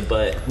United,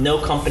 but no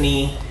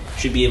company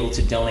should be able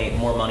to donate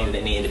more money than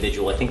any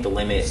individual. I think the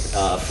limit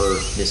for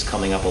this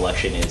coming up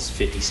election is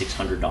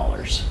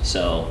 $5,600.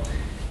 So,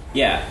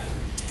 yeah,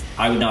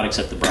 I would not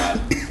accept the bribe.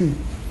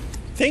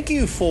 Thank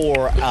you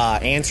for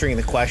answering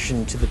the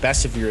question to the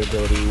best of your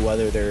ability,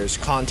 whether there's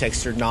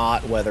context or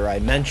not, whether I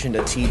mentioned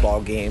a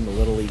T-ball game, a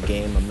Little League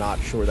game. I'm not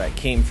sure where that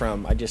came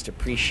from. I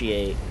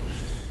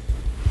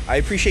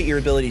appreciate your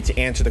ability to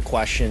answer the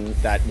question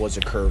that was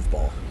a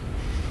curveball.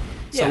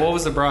 So what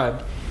was the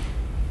bribe?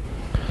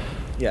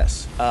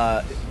 Yes.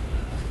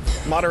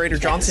 Moderator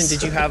Johnson,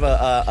 did you have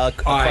a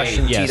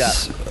question teed up?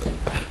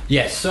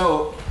 Yes.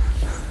 So,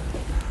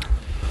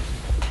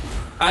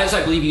 as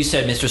I believe you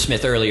said, Mr.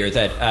 Smith, earlier,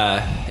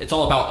 that it's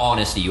all about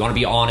honesty. You want to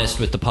be honest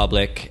with the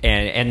public,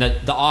 and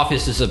the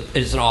office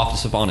is an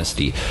office of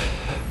honesty.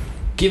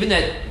 Given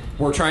that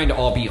we're trying to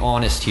all be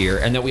honest here,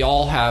 and that we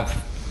all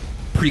have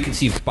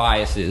preconceived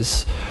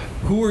biases,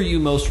 who are you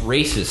most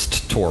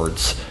racist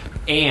towards,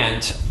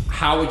 and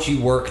how would you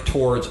work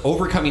towards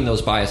overcoming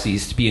those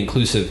biases to be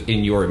inclusive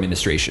in your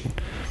administration?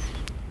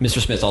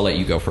 Mr. Smith, I'll let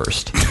you go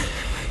first.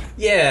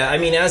 Yeah, I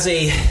mean, as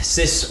a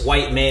cis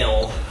white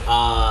male,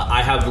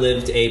 I have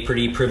lived a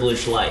pretty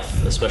privileged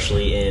life,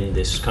 especially in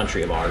this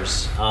country of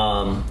ours.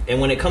 And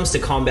when it comes to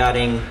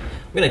combating,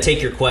 I'm going to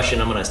take your question,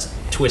 I'm going to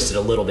twist it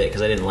a little bit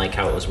because I didn't like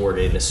how it was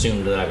worded and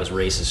assumed that I was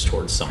racist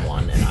towards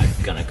someone, and I'm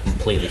going to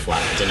completely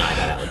flat deny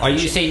that allegation. Are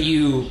you saying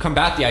you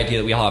combat the idea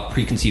that we all have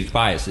preconceived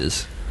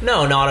biases?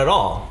 No, not at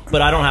all.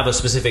 But I don't have a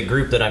specific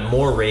group that I'm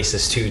more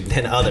racist to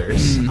than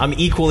others. I'm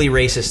equally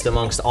racist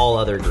amongst all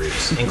other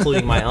groups,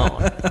 including my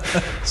own.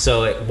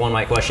 So one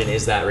might question,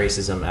 is that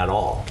racism at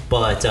all?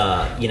 But,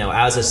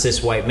 as a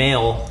cis white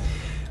male,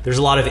 there's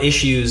a lot of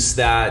issues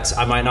that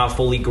I might not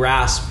fully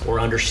grasp or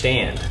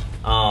understand.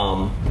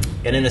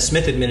 And in the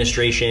Smith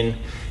administration,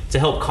 to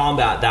help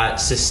combat that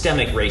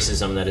systemic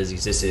racism that has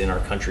existed in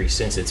our country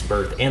since its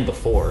birth and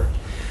before,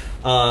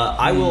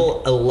 I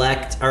will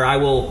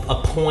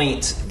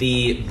appoint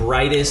the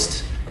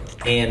brightest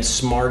and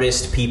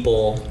smartest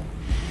people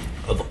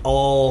of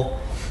all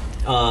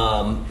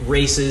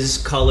races,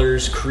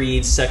 colors,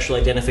 creeds, sexual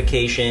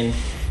identification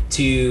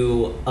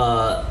to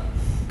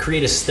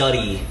create a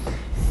study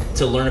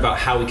to learn about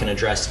how we can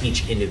address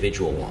each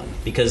individual one.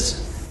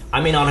 Because I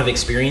may not have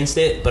experienced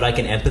it, but I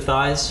can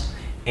empathize,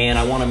 and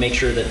I want to make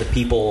sure that the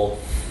people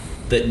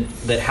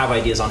that have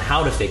ideas on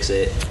how to fix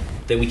it,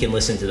 that we can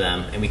listen to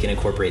them and we can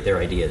incorporate their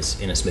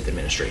ideas in a Smith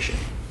administration.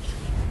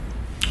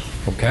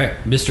 Okay.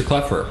 Mr.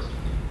 Kleffer,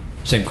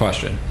 same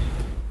question.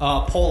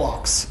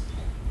 Polacks.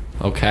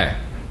 Okay.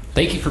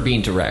 Thank you for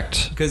being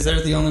direct. Because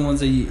they're the only ones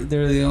that you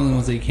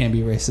can't be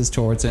racist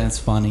towards, and it's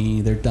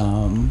funny. They're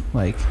dumb,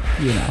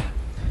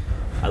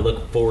 I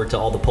look forward to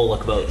all the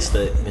Polak votes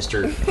that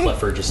Mr.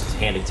 Kleffer just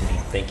handed to me.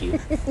 Thank you.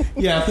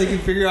 Yeah, if they can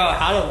figure out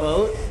how to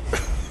vote.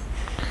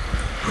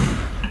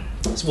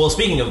 Well,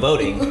 speaking of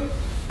voting,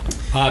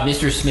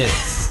 Mr. Smith,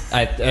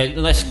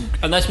 unless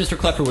Mr.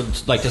 Kleffer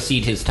would like to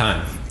cede his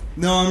time.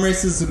 No, I'm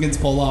racist against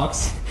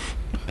Polacks.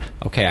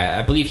 Okay,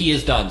 I believe he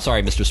is done.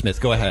 Sorry, Mr.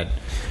 Smith. Go ahead.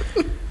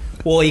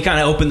 well, he kind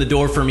of opened the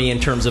door for me in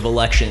terms of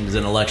elections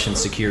and election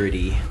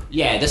security.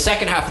 Yeah, the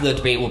second half of the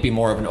debate will be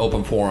more of an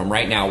open forum.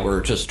 Right now,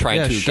 we're just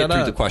trying to get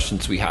through the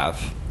questions we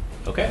have.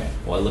 Okay.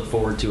 Well, I look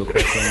forward to a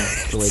question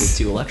related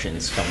to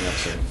elections coming up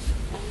soon.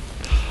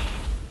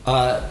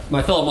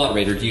 My fellow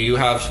moderator, do you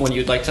have one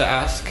you'd like to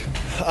ask?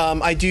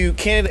 I do.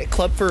 Candidate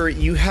Klupfer,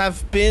 you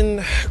have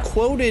been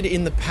quoted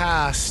in the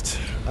past,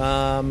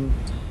 and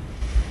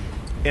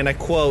I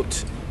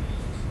quote,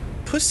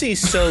 "Pussy's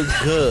so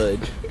good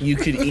you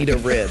could eat a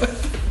rib."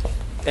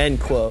 End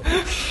quote.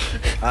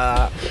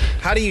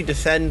 How do you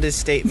defend this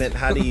statement?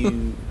 How do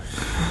you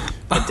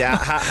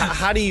adapt?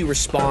 How do you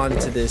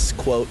respond to this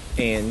quote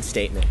and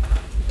statement?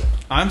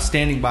 I'm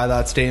standing by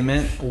that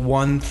statement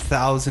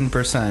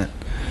 1,000%.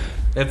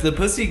 If the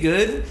pussy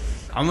good,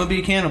 I'm gonna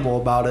be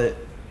cannibal about it.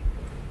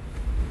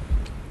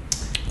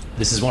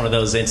 This is one of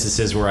those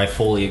instances where I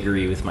fully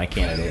agree with my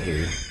candidate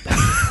here.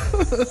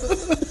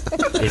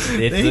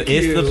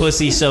 If the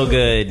pussy's so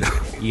good,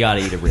 you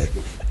gotta eat a rib.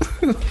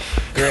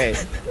 Great.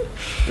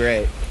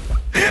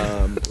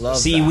 Love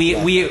See,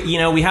 that.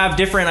 we have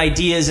different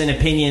ideas and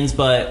opinions,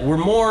 but we're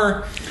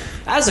more,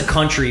 as a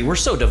country, we're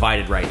so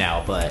divided right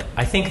now. But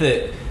I think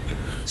that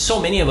so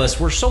many of us,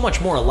 we're so much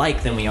more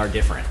alike than we are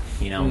different.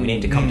 We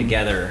need to come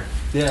together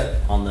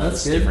on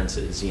those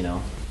differences.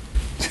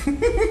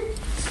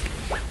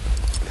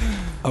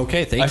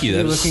 Okay, thank you.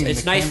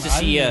 It's nice to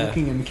see.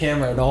 Looking in the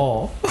camera at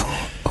all.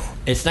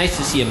 It's nice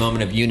to see a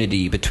moment of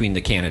unity between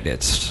the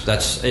candidates.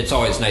 It's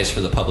always nice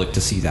for the public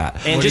to see that.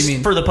 And What do you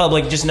mean? for the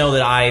public, just know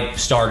that I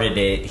started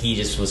it. He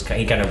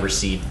kind of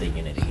received the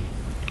unity.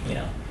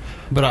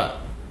 But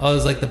I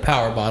was like the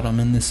power bottom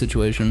in this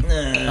situation.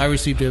 I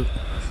received it.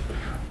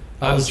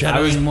 I was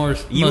more.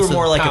 You were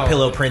more like power. a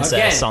pillow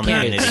princess Again, on the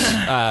unity.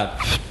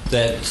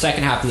 The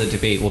second half of the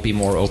debate will be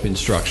more open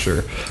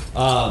structure.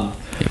 That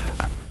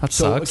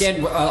So sucks.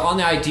 again, on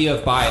the idea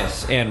of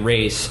bias and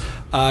race,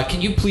 can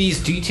you please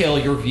detail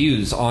your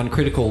views on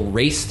critical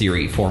race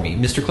theory for me?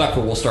 Mr. Klepper,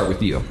 we'll start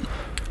with you.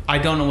 I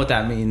don't know what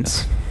that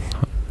means.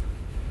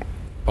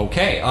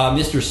 Okay,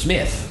 Mr.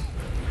 Smith.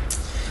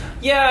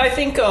 Yeah, I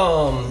think,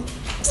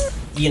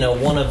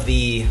 one of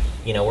the,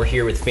 we're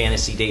here with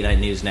Fantasy Date Night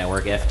News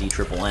Network,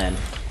 FDNNN.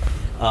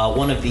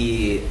 One of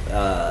the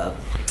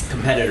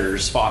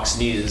competitors, Fox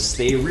News,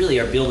 they really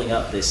are building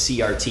up this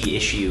CRT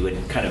issue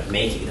and kind of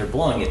they're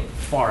blowing it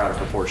far out of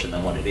proportion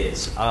than what it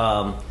is.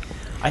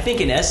 I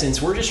think in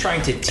essence, we're just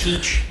trying to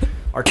teach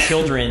our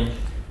children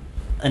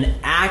an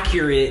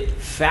accurate,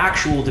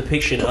 factual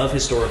depiction of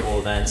historical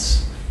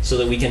events so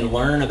that we can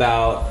learn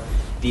about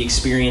the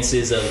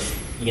experiences of,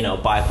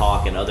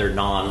 BIPOC and other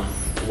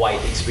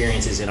non-white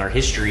experiences in our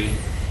history.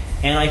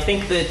 And I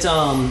think that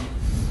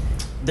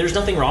there's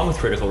nothing wrong with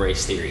critical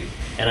race theory.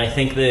 And I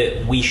think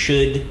that we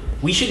should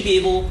be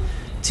able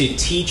to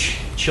teach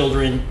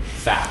children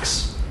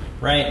facts,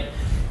 right?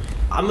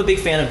 I'm a big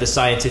fan of the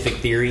scientific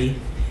theory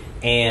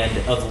and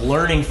of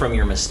learning from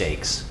your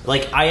mistakes.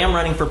 Like, I am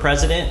running for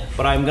president,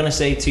 but I'm going to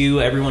say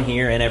to everyone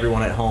here and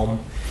everyone at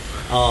home,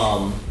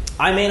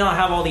 I may not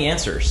have all the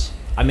answers.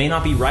 I may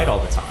not be right all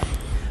the time.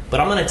 But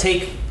I'm going to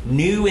take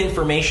new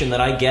information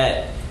that I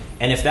get,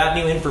 and if that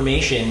new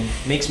information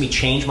makes me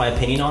change my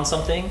opinion on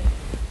something,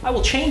 I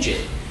will change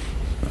it.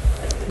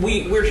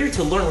 We're here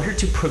to learn. We're here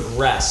to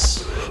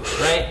progress,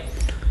 right?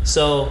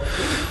 So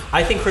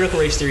I think critical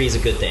race theory is a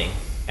good thing.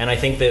 And I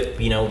think that,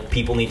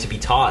 people need to be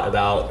taught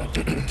about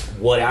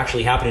what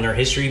actually happened in our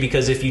history,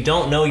 because if you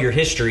don't know your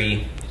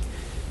history,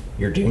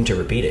 you're doomed to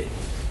repeat it.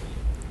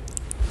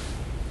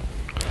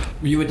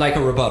 You would like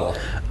a rebuttal?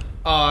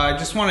 I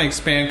just want to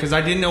expand because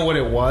I didn't know what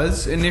it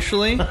was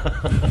initially.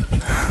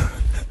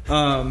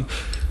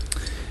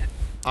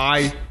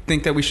 I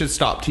think that we should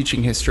stop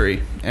teaching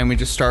history and we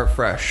just start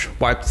fresh,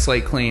 wipe the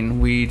slate clean.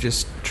 We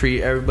just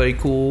treat everybody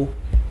cool,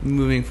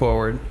 moving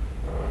forward.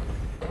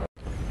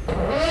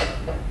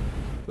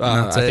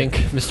 I think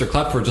Mr.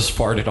 Klepfer just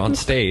farted on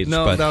stage.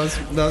 No, but that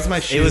was my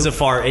shoe. It was a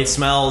fart. It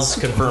smells.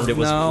 Confirmed. It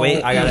was. No,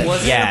 wait, I got it. It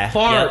wasn't Yeah, a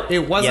fart. yeah,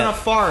 It wasn't yeah. a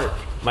fart.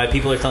 My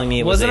people are telling me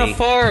it Wasn't a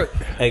fart.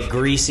 a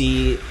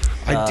greasy.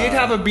 I did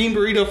have a bean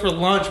burrito for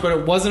lunch, but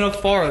it wasn't a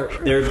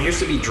fart. There appears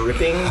to be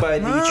dripping by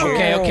the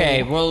chair.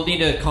 Okay. We'll need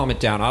to calm it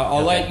down.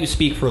 I'll let you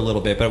speak for a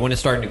little bit, but when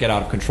it's starting to get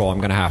out of control, I'm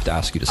going to have to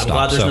ask you to I'm stop.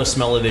 glad there's no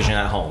smell-o-vision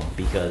at home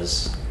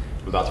because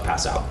I'm about to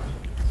pass out.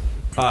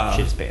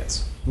 Shit his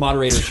pants.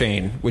 Moderator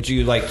Shane, would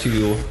you like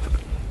to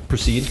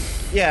proceed?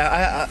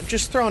 Yeah, I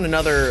just throwing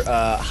another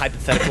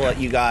hypothetical at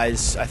you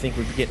guys. I think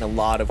we're getting a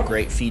lot of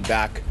great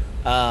feedback.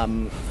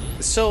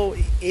 So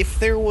if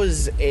there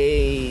was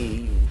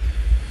a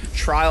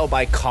trial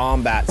by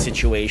combat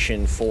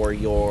situation for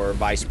your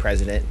vice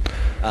president,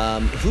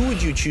 who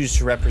would you choose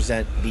to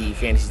represent the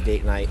Fantasy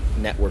Date Night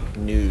Network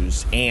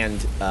News and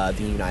the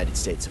United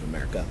States of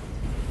America?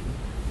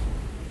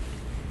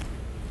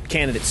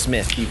 Candidate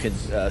Smith, you could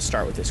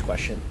start with this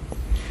question.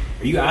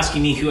 Are you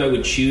asking me who I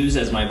would choose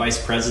as my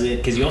vice president?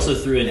 Because you also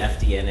threw in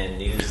FDNN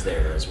News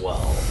there as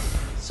well.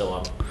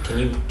 So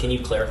can you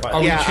clarify?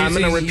 Oh, Yeah, I'm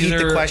going to choosing repeat the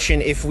either-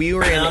 question. If we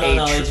were in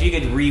no. a If you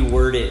could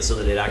reword it so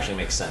that it actually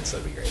makes sense,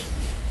 that'd be great.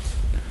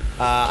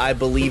 I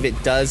believe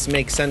it does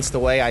make sense the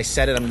way I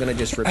said it. I'm going to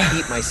just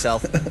repeat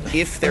myself.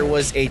 If there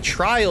was a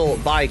trial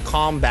by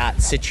combat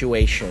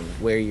situation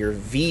where your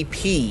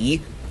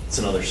VP, It's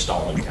another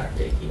Stalin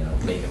tactic,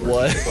 make it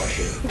What? repeat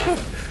the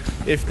question.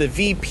 if the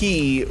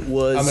VP I'm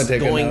was gonna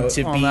take a going note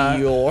to on be that.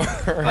 your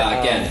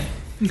Again.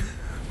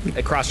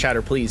 cross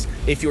chatter, please.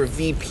 If your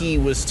VP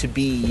was to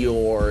be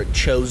your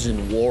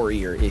chosen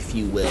warrior, if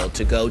you will,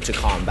 to go to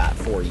combat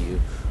for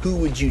you, who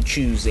would you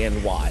choose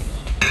and why?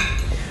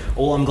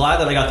 Well, I'm glad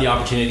that I got the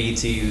opportunity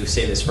to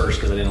say this first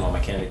because I didn't want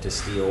my candidate to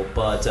steal.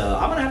 But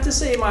I'm going to have to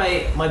say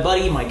my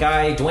buddy, my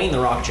guy, Dwayne "The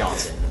Rock"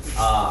 Johnson.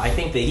 I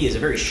think that he is a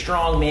very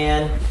strong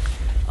man.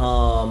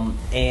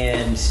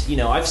 And,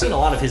 I've seen a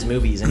lot of his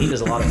movies, and he does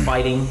a lot of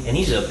fighting, and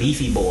he's a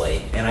beefy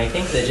boy. And I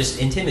think that just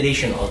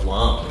intimidation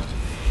alone,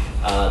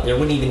 there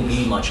wouldn't even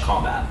be much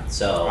combat.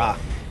 So,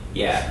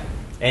 yeah.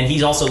 And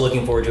he's also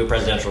looking forward to a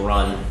presidential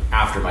run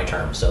after my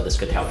term, so this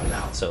could help him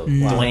out. So,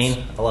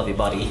 Dwayne, I love you,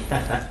 buddy.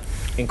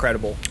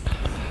 Incredible.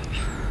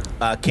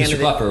 Mr. Candidate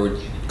Klepfer,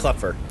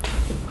 Klepfer.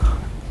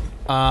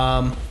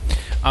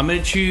 I'm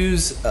gonna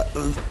choose.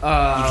 You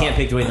can't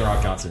pick Dwayne "The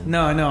Rock" Johnson.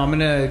 No, I'm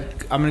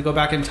gonna go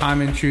back in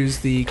time and choose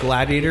the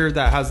gladiator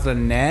that has the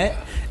net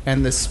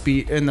and the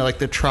speed and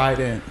the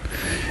trident.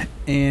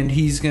 And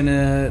he's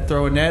gonna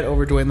throw a net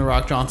over Dwayne "The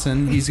Rock"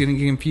 Johnson. He's gonna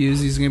get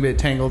confused. He's gonna get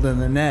tangled in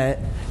the net,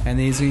 and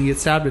then he's gonna get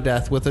stabbed to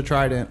death with a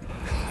trident.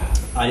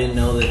 I didn't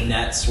know that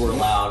nets were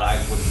allowed. I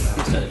would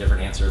have said a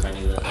different answer if I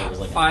knew that there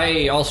was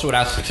I also would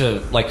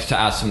like to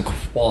ask some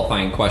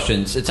qualifying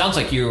questions. It sounds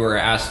like you're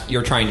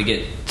trying to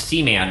get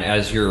Seaman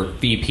as your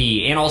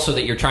VP, and also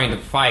that you're trying to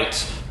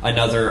fight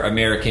another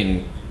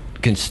American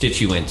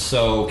constituent.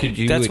 So could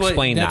you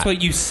explain that? That's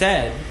what you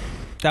said.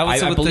 That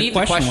was I what believe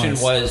the question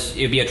was. was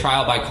it'd be a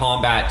trial by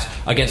combat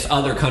against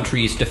other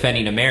countries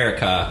defending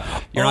America.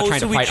 You're not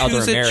trying to fight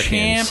other Americans.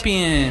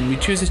 Champion. We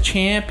choose a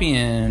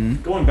champion.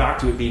 Going back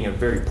to it being a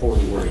very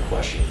poorly worded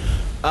question.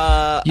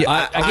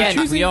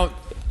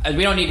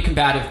 We don't need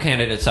combative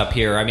candidates up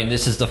here. I mean,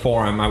 this is the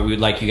forum. We would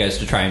like you guys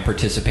to try and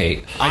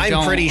participate.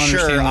 I'm pretty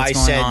sure I what's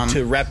going said on.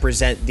 to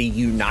represent the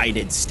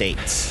United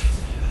States.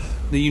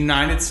 The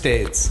United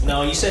States.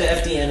 No, you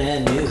said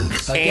FDNN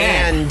News.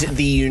 And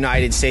the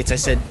United States. I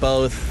said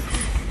both.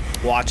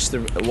 Watch the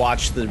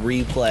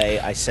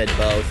replay. I said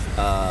both.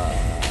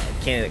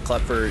 Candidate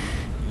Klepfer,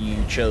 you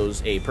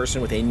chose a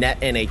person with a net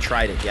and a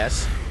trident,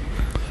 yes?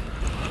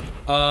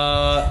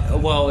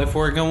 Well, if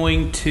we're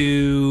going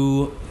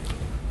to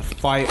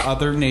fight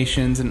other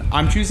nations, and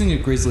I'm choosing a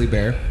grizzly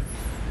bear.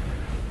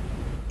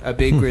 A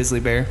big grizzly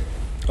bear.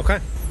 Okay.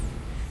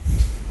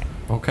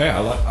 Okay,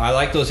 I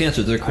like those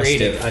answers. They're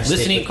creative. I stick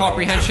Listening with my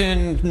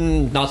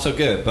comprehension, not so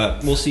good,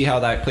 but we'll see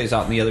how that plays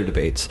out in the other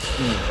debates.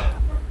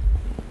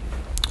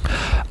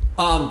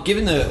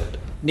 Given the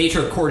nature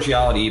of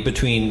cordiality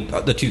between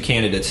the two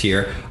candidates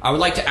here, I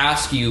would like to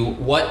ask you,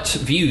 what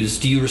views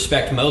do you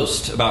respect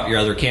most about your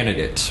other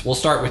candidates? We'll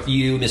start with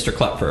you, Mr.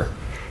 Klepfer.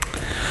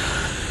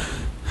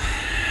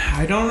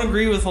 I don't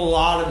agree with a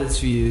lot of his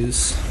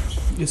views,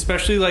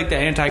 especially like the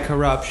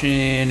anti-corruption,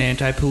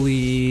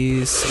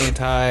 anti-police,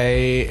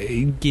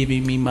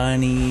 anti-giving me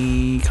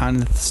money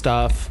kind of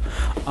stuff.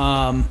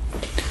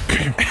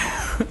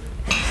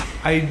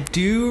 I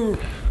do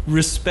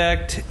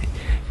respect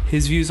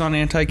his views on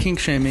anti-kink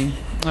shaming.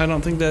 I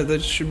don't think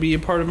that should be a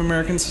part of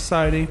American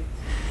society.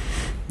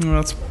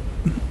 That's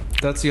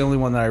the only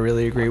one that I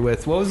really agree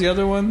with. What was the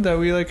other one that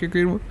we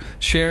agreed with?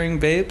 Sharing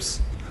vapes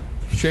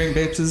Sharing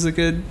vapes is a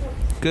good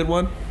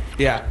one.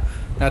 Yeah,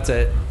 that's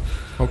it.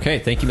 Okay,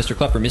 thank you, Mr.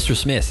 Klepper. Mr.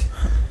 Smith.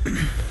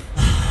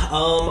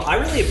 I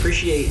really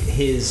appreciate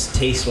his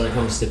taste when it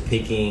comes to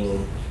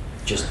picking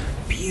just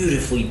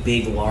beautifully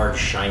big, large,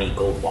 shiny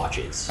gold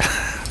watches.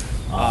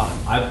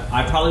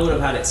 I probably would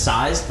have had it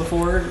sized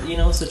before,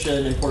 such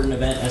an important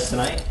event as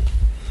tonight.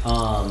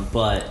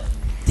 But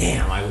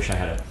damn, I wish I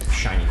had a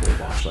shiny gold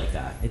watch like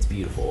that. It's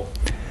beautiful.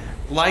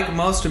 Like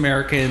most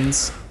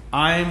Americans,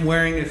 I'm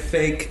wearing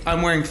fake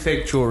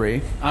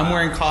jewelry. I'm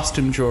wearing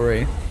costume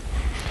jewelry.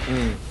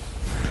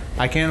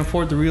 I can't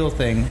afford the real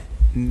thing.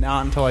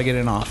 Not until I get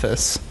in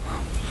office.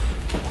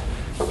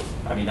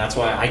 I mean, that's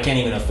why I can't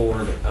even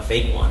afford a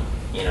fake one,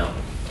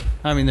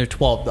 I mean, they're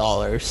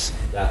 $12.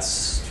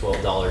 That's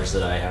 $12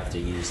 that I have to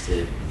use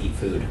to eat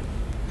food.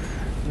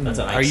 That's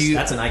a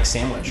nice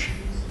sandwich.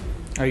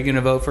 Are you going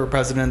to vote for a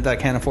president that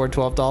can't afford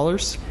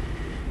 $12?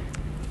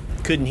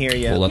 Couldn't hear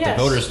you. We'll let the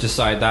voters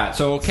decide that.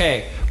 So,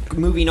 okay,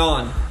 moving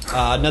on.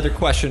 Another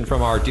question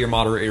from our dear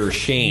moderator,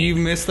 Shane. You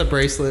missed the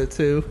bracelet,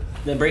 too.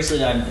 The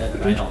bracelet, I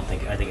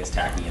think it's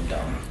tacky and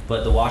dumb.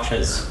 But the watch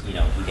has, you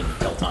can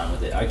tell time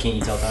with it. Can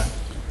you tell time?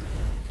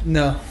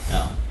 No.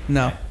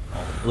 No. Okay.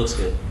 Well, it looks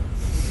good.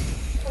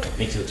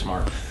 Makes you look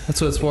smart.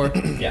 That's what it's for.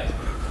 Yeah.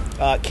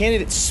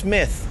 Candidate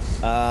Smith,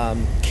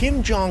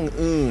 Kim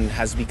Jong-un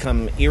has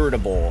become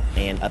irritable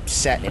and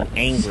upset and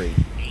angry.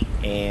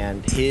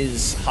 And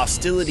his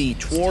hostility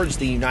towards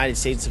the United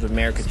States of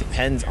America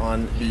depends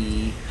on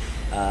the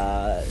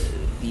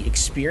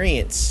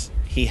experience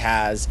he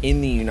has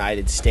in the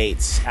United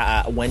States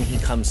when he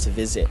comes to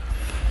visit.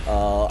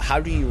 How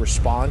do you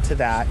respond to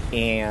that,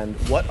 and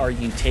what are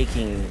you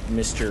taking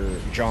Mr.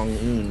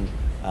 Jong-un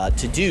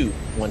to do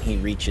when he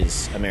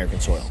reaches American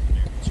soil?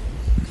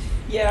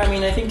 Yeah, I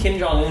mean, I think Kim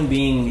Jong-un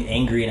being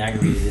angry and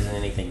aggravated isn't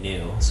anything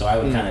new. So I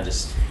would kind of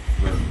just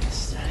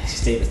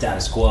stay the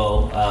status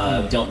quo.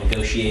 Don't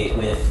negotiate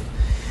with,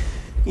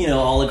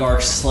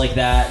 oligarchs like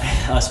that,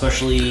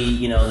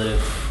 especially, that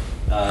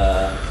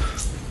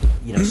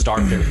have,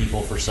 starved their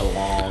people for so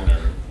long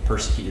and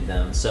persecuted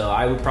them. So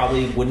I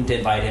wouldn't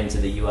invite him to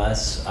the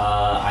U.S.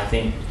 I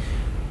think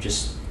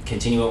just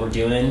continue what we're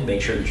doing,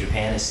 make sure that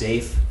Japan is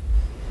safe,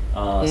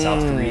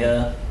 South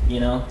Korea,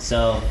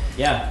 So,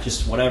 yeah,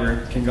 just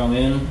whatever. Kim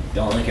Jong-un,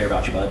 don't really care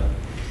about you, bud.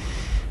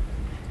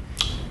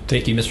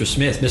 Thank you, Mr.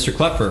 Smith. Mr.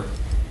 Klepper.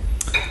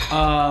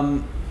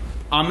 I'm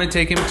going to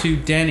take him to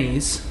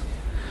Denny's.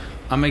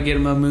 I'm going to get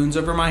him a Moons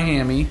Over my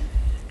hammy.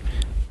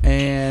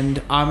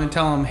 And I'm going to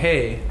tell him,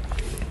 hey,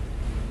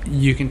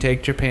 you can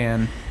take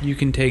Japan. You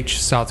can take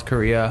South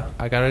Korea.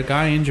 I got a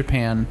guy in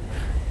Japan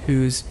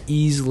who's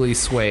easily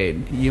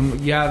swayed. You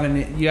have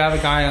a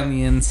guy on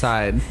the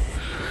inside.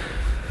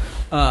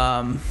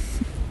 And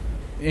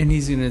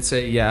he's going to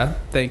say, yeah,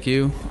 thank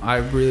you. I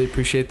really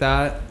appreciate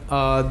that.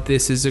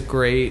 This is a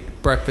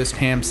great breakfast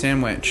ham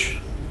sandwich.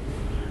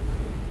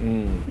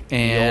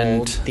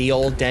 And the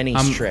old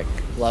Denny's trick.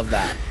 Love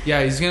that.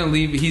 Yeah, he's gonna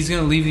leave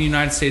the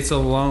United States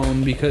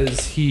alone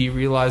because he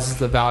realizes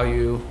the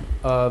value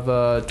of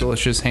a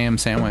delicious ham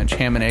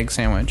and egg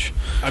sandwich.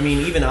 I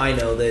mean, even I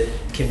know that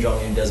Kim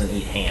Jong-un doesn't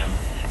eat ham,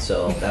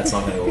 so that's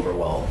not going to go over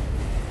well.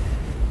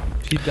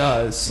 He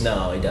does.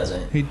 No, he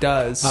doesn't. He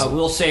does.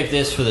 We'll save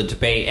this for the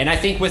debate, and I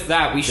think with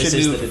that we should move.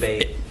 This is the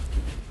debate.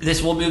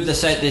 We're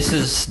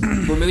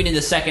moving into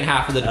the second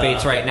half of the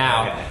debates right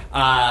now,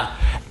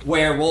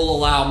 where we'll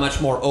allow much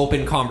more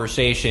open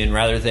conversation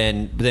rather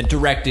than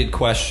directed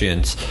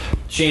questions.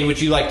 Shane,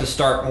 would you like to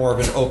start more of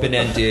an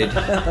open-ended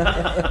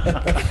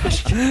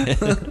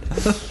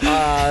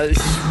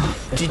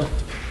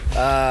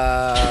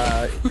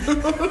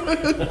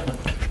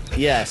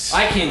Yes.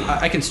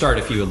 I can start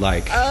if you would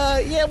like.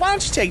 Yeah, why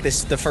don't you take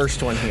the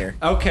first one here?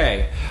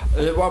 Okay.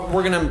 I'm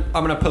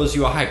gonna pose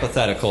you a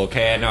hypothetical,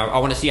 okay? And I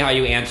want to see how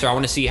you answer. I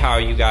want to see how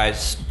you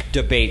guys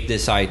debate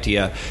this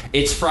idea.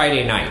 It's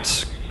Friday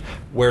night.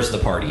 Where's the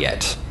party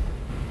at?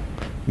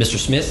 Mr.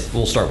 Smith,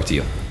 we'll start with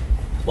you.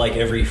 Like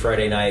every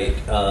Friday night,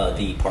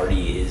 the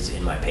party is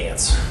in my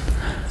pants.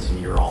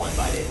 And you're all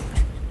invited.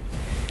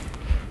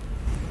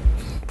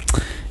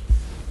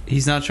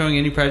 He's not showing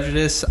any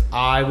prejudice.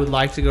 I would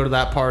like to go to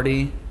that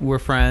party. We're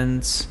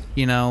friends.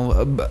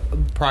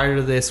 Prior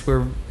to this,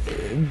 we're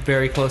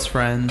very close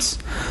friends.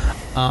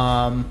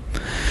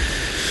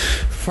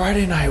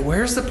 Friday night,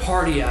 where's the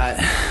party at?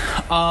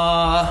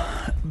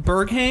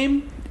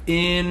 Berghain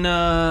in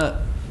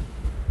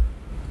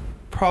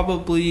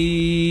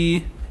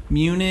probably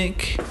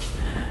Munich,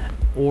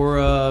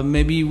 or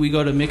maybe we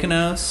go to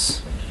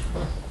Mykonos.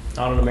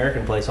 Not an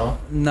American place, huh?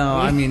 No,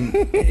 I mean,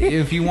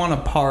 if you want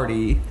to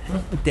party,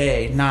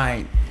 day,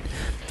 night,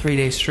 3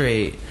 days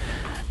straight,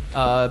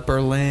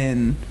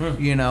 Berlin,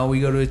 we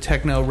go to a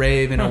techno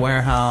rave in a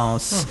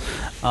warehouse.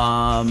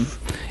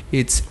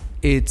 It's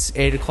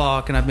 8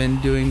 o'clock, and I've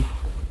been doing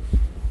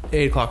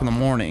 8 o'clock in the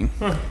morning.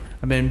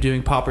 I've been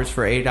doing poppers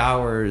for 8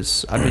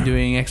 hours. I've been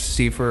doing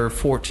ecstasy for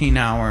 14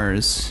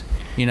 hours.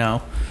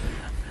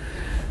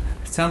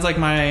 It's Sounds like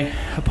my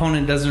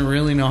opponent doesn't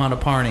really know how to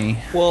party.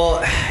 Well,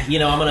 I'm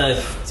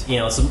gonna,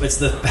 it's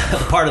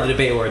the part of the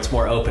debate where it's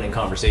more open and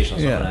conversational.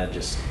 So I'm gonna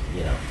just,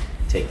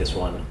 take this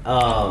one.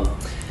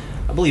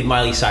 I believe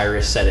Miley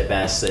Cyrus said it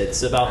best.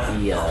 It's about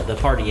the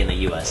party in the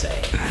USA.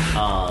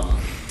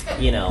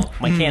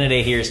 My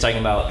candidate here is talking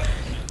about,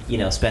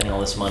 spending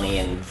all this money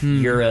in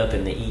Europe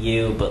and the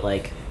EU, but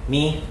like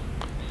me,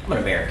 I'm an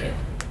American.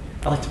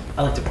 I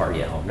like to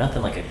party at home.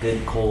 Nothing like a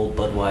good cold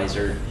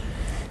Budweiser.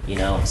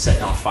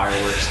 Setting off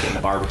fireworks, getting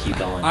the barbecue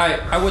going.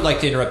 I would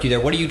like to interrupt you there.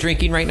 What are you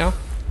drinking right now?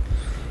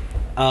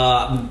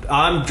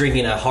 I'm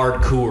drinking a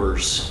hard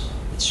Coors.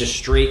 It's just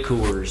straight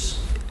Coors.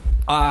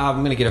 I'm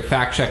going to get a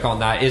fact check on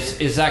that.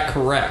 Is that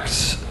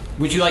correct?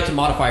 Would you like to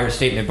modify your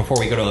statement before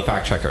we go to the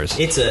fact checkers?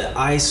 It's a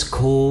ice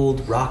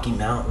cold Rocky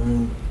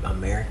Mountain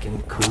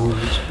American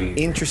Coors beer.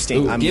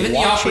 Interesting. Ooh, given the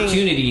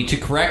opportunity to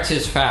correct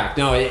his fact,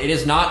 no, it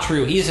is not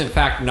true. He is in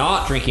fact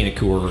not drinking a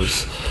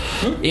Coors.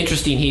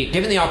 Interesting.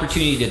 Given the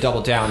opportunity to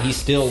double down, he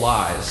still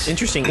lies.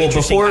 Interesting. Well,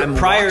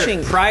 prior to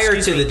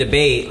the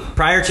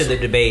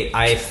debate,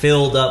 I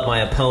filled up my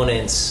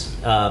opponent's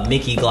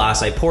Mickey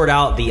glass. I poured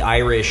out the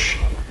Irish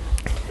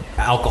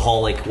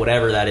alcoholic,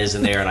 whatever that is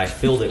in there, and I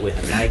filled it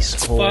with a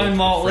nice cold, fine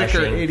malt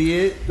liquor,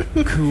 idiot.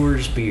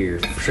 Coors beer,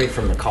 straight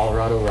from the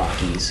Colorado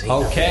Rockies.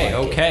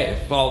 Okay.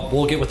 Well,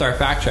 we'll get with our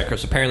fact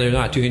checkers. Apparently, they're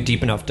not doing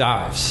deep enough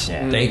dives.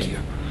 Yeah. Thank you.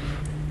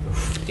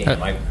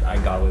 Damn, I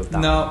got away with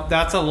that. No,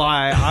 that's a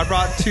lie. I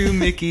brought 2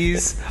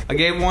 Mickeys. I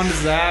gave one to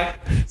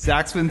Zach.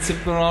 Zach's been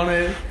sipping on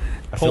it.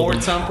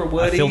 Poured some for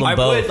Woody. I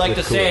would like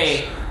to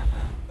say,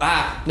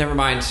 never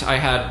mind. I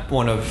had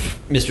one of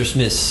Mr.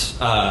 Smith's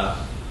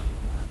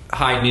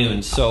high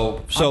noons.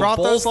 So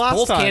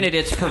both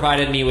candidates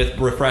provided me with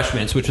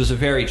refreshments, which was a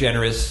very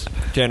generous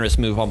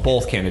move on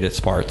both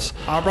candidates' parts.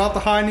 I brought the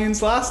high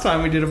noons last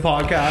time we did a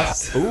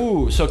podcast.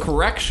 Ooh, so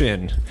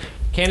correction.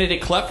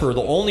 Candidate Klepper,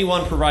 the only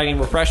one providing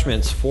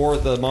refreshments for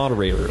the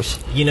moderators.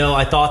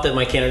 I thought that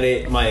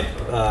my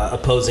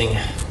opposing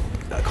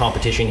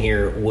competition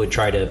here would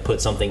try to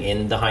put something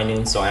in the high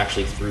noons, so I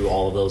actually threw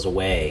all of those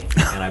away,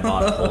 and I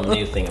bought a whole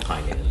new thing of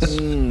high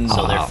noons.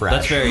 So they're fresh.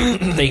 That's very...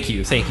 Thank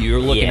you. You're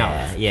looking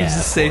out. Yeah, it's a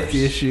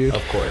safety issue.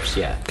 Of course,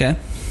 yeah. Okay.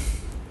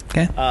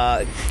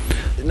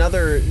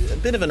 Another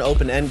bit of an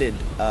open-ended.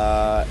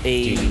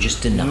 Dude, you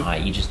just deny.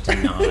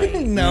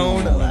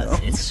 No.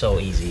 It's so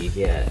easy.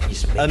 Yeah, you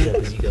just make it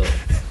up as you go.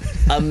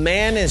 A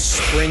man is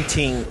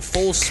sprinting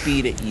full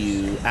speed at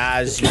you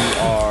as you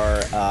are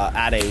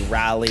at a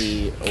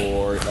rally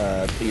or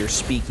you're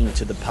speaking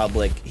to the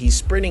public. He's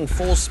sprinting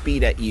full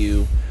speed at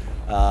you,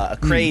 a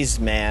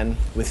crazed man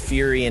with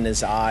fury in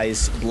his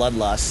eyes,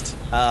 bloodlust.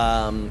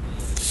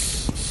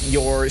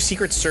 Your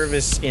Secret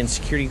Service and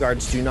security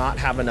guards do not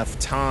have enough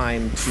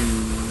time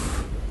to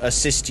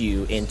assist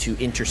you and to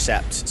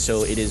intercept,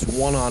 so it is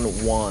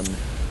one-on-one.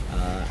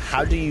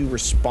 How do you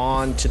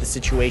respond to the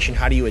situation?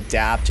 How do you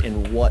adapt,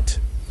 and what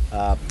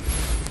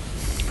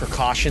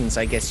precautions,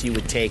 I guess, you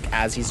would take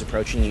as he's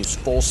approaching you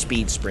full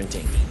speed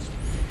sprinting?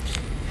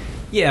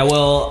 Yeah,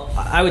 well,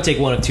 I would take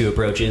one of 2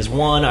 approaches.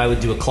 One, I would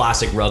do a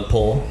classic rug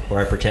pull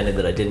where I pretended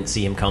that I didn't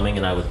see him coming,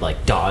 and I would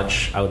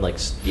dodge. I would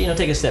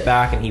take a step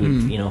back, and he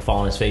would fall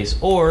on his face.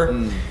 Or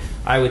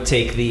I would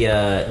take the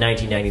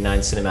 1999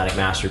 cinematic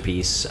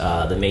masterpiece,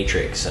 The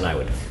Matrix, and I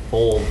would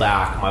hold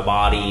back my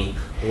body,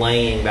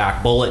 laying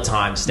back, bullet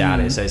time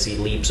status as he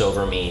leaps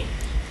over me,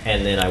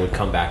 and then I would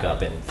come back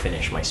up and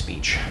finish my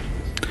speech.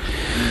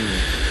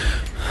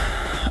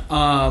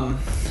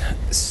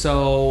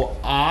 So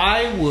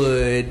I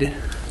would...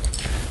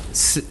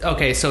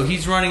 Okay, so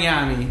he's running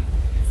at me.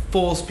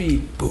 Full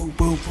speed. Boom,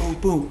 boom, boom,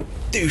 boom.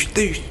 Doosh,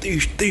 doosh,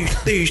 doosh, doosh,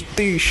 doosh,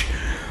 doosh.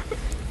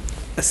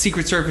 A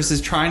Secret Service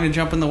is trying to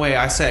jump in the way.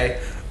 I say,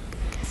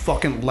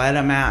 fucking let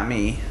him at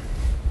me.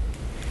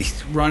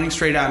 He's running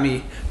straight at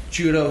me.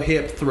 Judo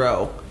hip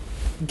throw.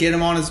 Get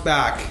him on his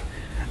back.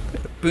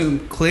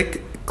 Boom.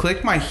 Click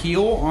my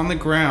heel on the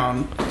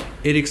ground.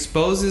 It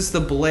exposes the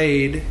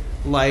blade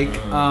like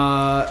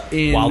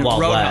in Wild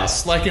Wild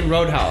Roadhouse. West. Like in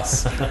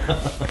Roadhouse.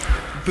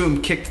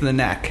 Boom. Kick to the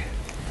neck.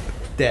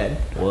 Dead.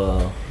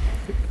 Whoa.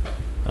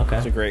 Okay.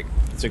 It's a great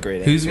answer.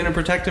 Who's going to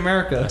protect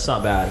America? That's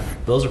not bad.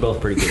 Those are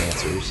both pretty good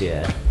answers,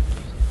 yeah.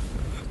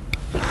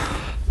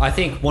 I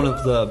think one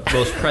of the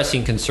most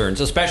pressing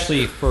concerns,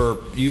 especially for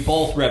you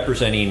both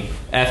representing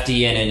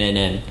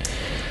FDNNN,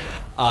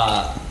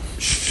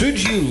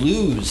 should you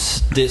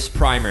lose this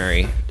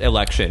primary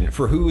election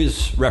for who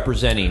is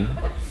representing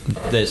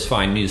this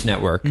fine news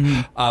network,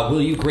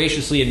 will you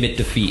graciously admit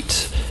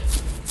defeat?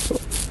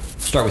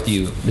 Start with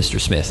you, Mr.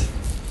 Smith.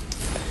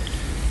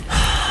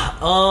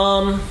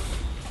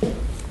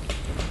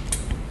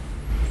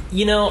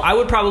 I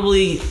would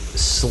probably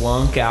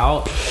slunk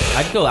out.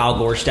 I'd go Al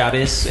Gore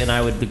status, and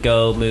I would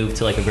go move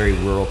to a very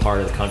rural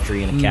part of the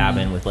country in a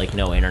cabin with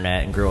no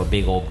internet and grow a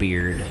big old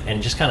beard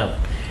and just kind of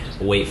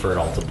wait for it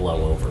all to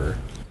blow over.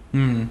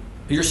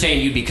 You're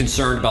saying you'd be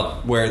concerned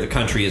about where the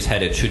country is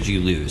headed should you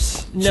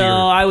lose?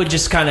 No, I would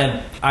just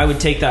I would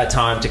take that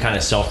time to kind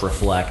of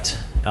self-reflect.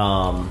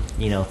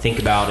 Think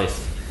about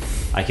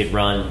if I could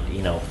run,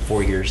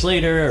 4 years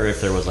later, or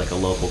if there was like a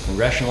local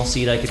congressional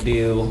seat I could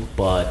do.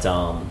 But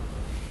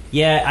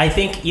yeah, I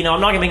think I'm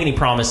not gonna make any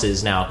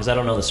promises now because I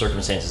don't know the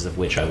circumstances of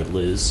which I would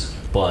lose.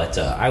 But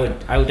I would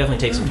definitely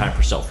take some time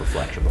for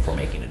self-reflection before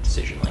making a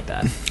decision like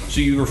that.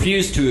 So you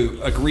refuse to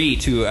agree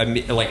to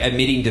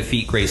admitting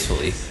defeat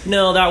gracefully?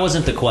 No, that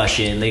wasn't the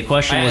question. The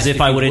question was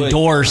if I would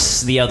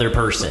endorse the other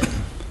person.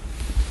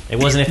 It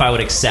wasn't if I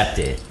would accept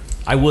it.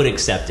 I would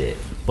accept it,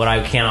 but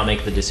I cannot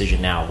make the decision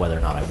now whether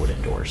or not I would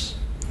endorse.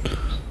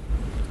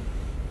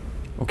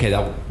 Okay,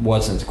 that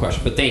wasn't the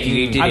question, but thank you.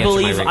 You did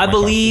answer I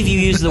believe you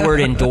used the word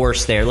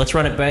endorse there. Let's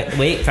run it back.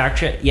 Wait, fact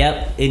check.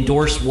 Yep,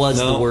 endorse was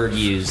the word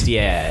used.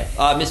 Yeah.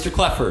 Mr.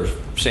 Kleffer,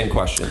 same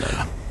question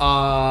then.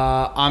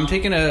 I'm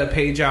taking a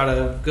page out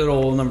of good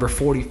old number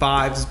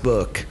 45's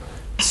book,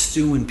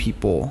 suing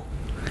people,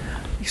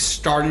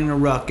 starting a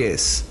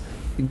ruckus,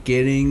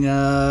 getting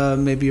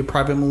maybe a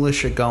private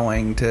militia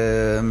going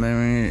to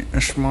maybe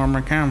swarm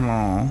a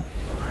camel,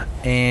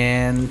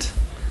 and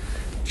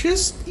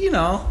just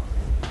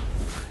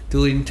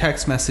deleting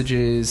text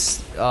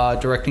messages,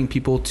 directing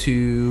people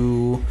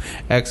to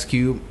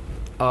execute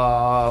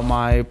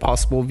my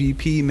possible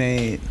VP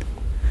mate.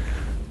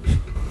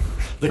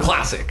 The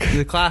classic.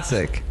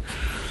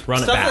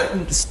 Run Stuff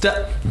it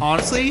back.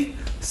 Honestly,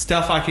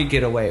 stuff I could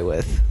get away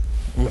with.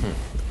 Mm-hmm.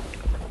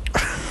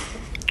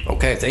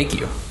 Okay, thank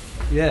you.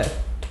 Yeah.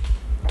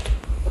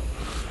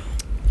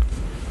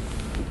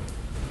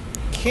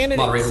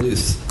 Candidate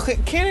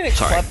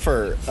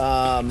Kleffer,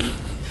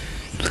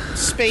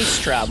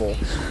 space travel.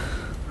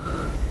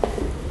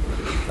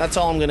 That's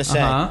all I'm going to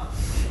say.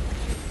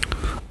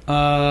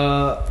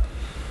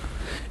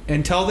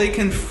 Until they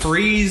can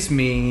freeze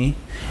me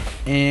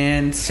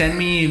and send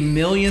me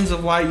millions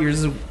of light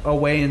years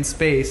away in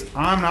space,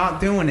 I'm not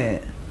doing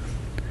it.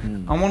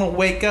 I want to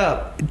wake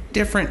up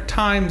different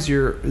times,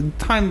 your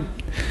time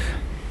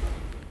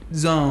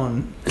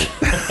zone.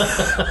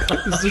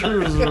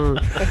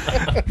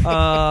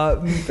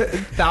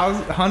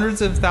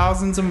 Hundreds of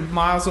thousands of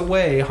miles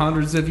away,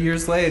 hundreds of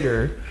years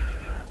later,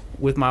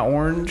 with my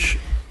orange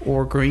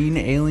or green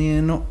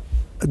alien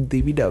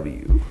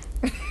DBW.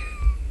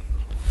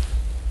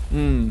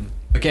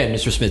 Again,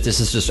 Mr. Smith, this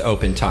is just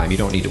open time. You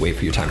don't need to wait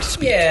for your time to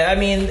speak. Yeah, I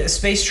mean,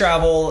 space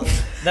travel,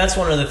 that's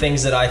one of the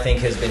things that I think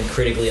has been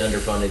critically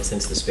underfunded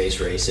since the space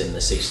race in the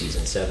 60s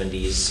and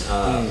 70s.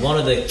 One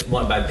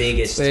of my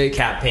biggest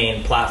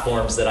campaign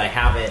platforms that I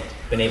haven't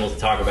been able to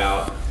talk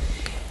about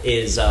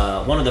is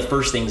one of the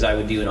first things I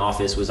would do in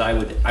office was I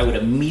would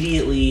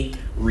immediately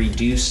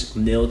reduce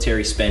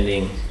military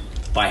spending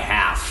by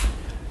half.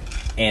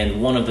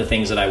 And one of the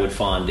things that I would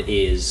fund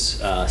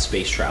is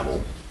space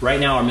travel. Right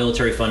now, our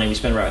military funding, we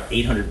spend about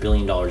 $800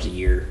 billion a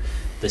year.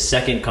 The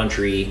second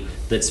country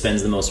that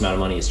spends the most amount of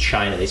money is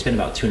China. They spend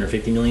about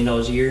 $250 million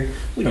a year.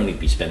 We don't need to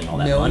be spending all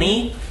that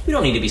money. We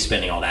don't need to be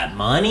spending all that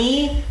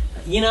money,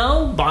 making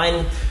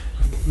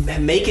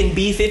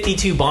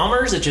B-52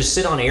 bombers that just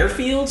sit on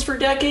airfields for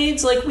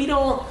decades.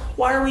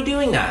 Why are we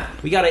doing that?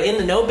 We got to end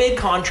the no-bid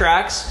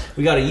contracts.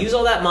 We got to use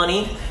all that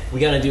money. We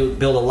got to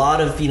build a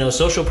lot of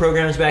social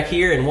programs back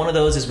here, and one of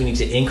those is we need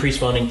to increase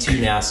funding to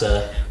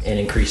NASA and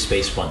increase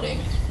space funding.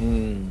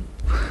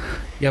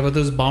 Yeah, but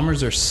those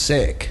bombers are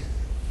sick.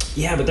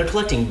 Yeah, but they're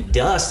collecting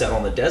dust out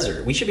on the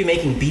desert. We should be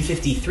making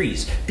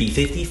B-53s,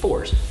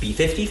 B-54s,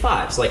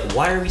 B-55s.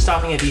 Why are we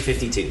stopping at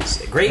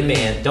B-52s? Great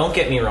band, don't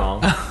get me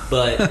wrong,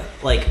 but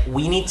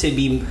we need to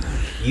be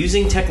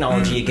using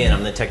technology. Again,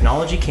 I'm the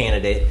technology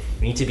candidate.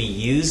 We need to be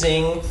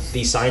using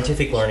these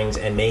scientific learnings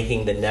and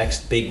making the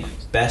next big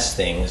best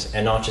things,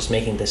 and not just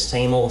making the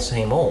same old. You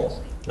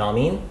know what I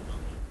mean?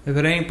 If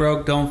it ain't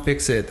broke, don't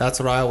fix it. That's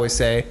what I always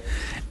say.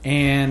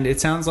 And it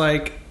sounds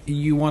like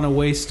you want to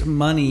waste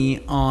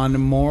money on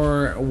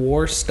more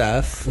war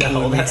stuff.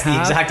 No, that's the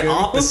exact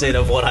opposite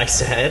of what I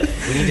said.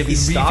 We need to be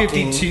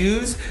stopping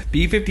B-52s,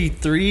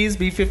 B-53s,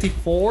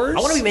 B-54s. I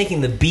want to be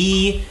making the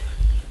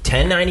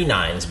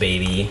B-1099s,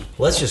 baby.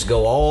 Let's just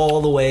go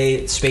all the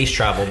way. Space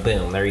travel,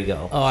 boom, there you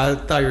go. Oh, I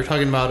thought you were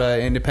talking about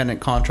an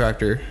independent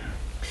contractor.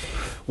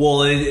 Well,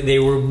 they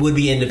would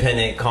be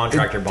independent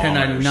contractor bombers.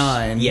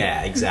 1099.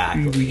 Yeah,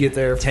 exactly. You get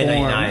their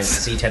 1099.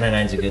 See,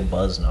 1099 is a good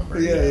buzz number.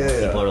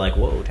 Yeah. People are like,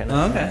 whoa,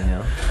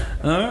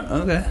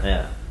 1099. Okay.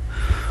 Yeah.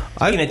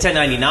 Speaking of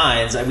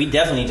 1099s, we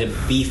definitely need to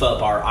beef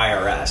up our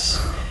IRS.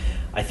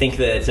 I think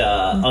that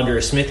under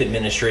a Smith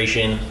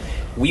administration,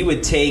 we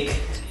would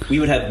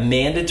have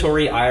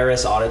mandatory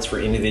IRS audits for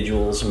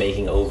individuals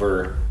making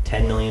over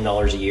 $10 million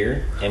a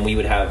year, and we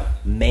would have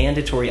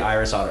mandatory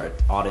IRS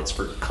audits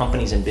for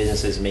companies and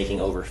businesses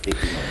making over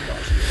 $50 million a year.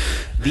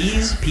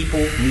 These people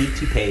need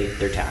to pay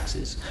their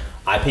taxes.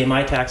 I pay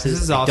my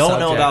taxes. I don't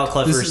know about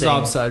Kleffer This is saying,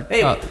 offside.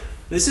 hey,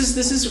 this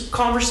is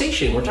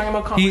conversation. We're talking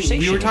about conversation.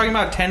 We were talking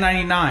about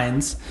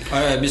 1099s.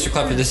 Mr.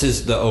 Kleffer, this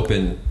is the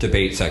open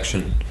debate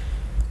section.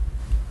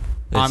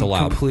 It's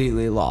allowed.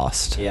 Completely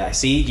lost. Yeah,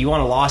 see, do you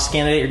want a lost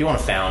candidate or do you want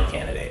a found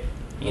candidate?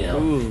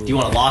 Do you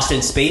want a lost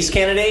in space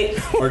candidate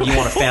or do you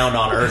want a found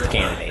on Earth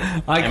candidate?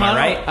 Am I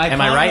right? Am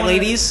I right,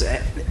 ladies?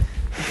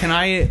 Can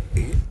I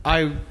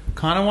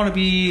kind of want to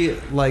be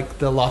like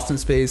the Lost in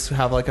Space,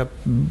 have like a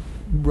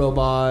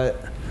robot.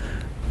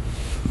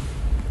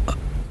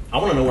 I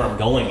want to know where I'm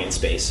going in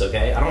space,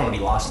 okay? I don't want to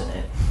be lost in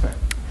it.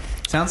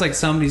 Sounds like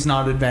somebody's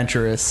not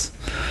adventurous.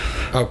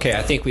 Okay,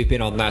 I think we've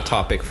been on that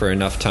topic for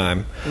enough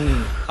time.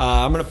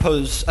 I'm going to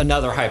pose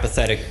another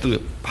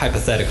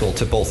hypothetical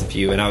to both of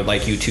you, and I would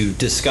like you to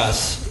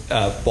discuss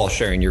while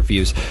sharing your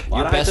views.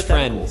 Your best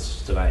friend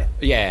tonight.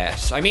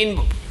 Yes, I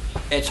mean,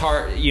 it's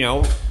hard.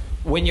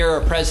 When you're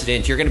a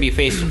president, you're going to be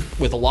faced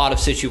with a lot of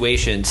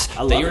situations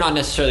that you're not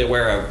necessarily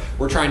aware of.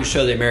 We're trying to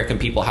show the American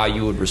people how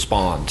you would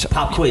respond.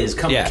 Pop quiz,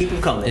 keep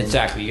them coming.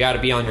 Exactly, you got to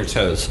be on your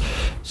toes.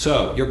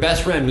 So, your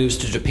best friend moves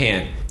to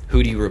Japan.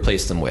 Who do you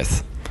replace them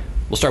with?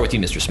 We'll start with you,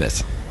 Mr.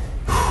 Smith.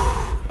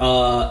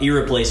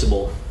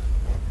 Irreplaceable.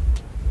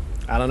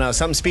 I don't know.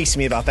 Something speaks to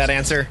me about that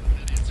answer.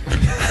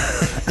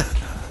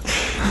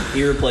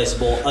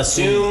 Irreplaceable.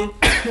 Assume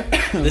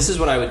this is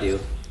what I would do.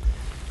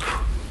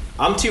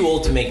 I'm too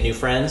old to make new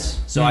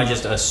friends, so I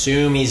just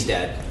assume he's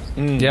dead.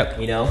 Yep.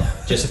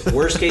 Just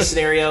worst case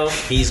scenario,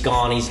 he's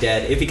gone, he's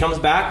dead. If he comes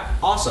back,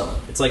 awesome.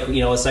 It's like,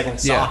 a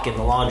second sock in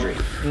the laundry.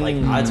 Like,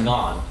 it's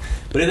gone.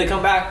 But if they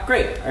come back,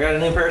 great. I got a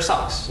new pair of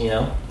socks,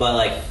 But,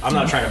 like, I'm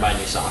not trying to buy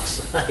new socks.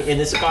 In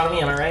this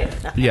economy, am I right?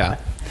 Yeah.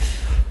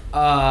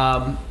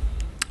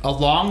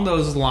 Along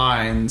those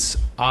lines,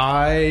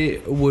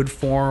 I would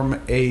form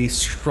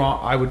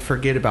I would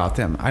forget about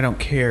them. I don't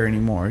care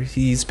anymore.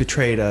 He's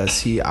betrayed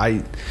us.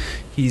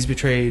 He's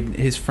betrayed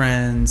his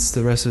friends,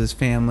 the rest of his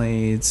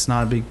family. It's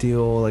not a big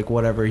deal. Like,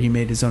 whatever. He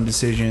made his own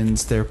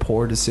decisions. They're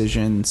poor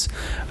decisions.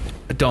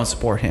 Don't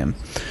support him.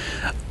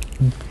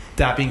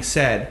 That being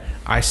said,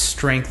 I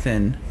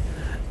strengthen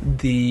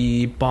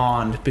the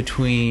bond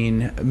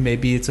between,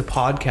 maybe it's a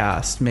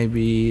podcast,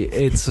 maybe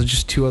it's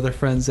just two other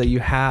friends that you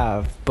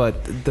have,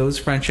 but those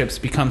friendships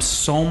become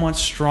so much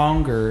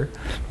stronger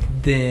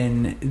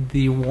than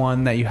the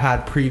one that you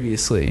had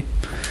previously,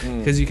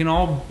 because you can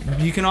all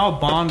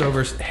bond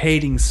over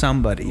hating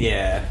somebody.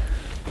 Yeah,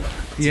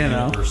 it's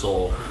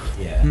universal.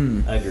 Yeah,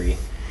 I agree.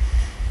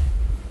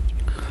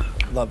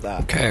 Love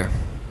that. Okay.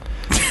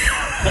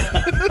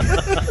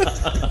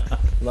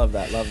 Love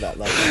that.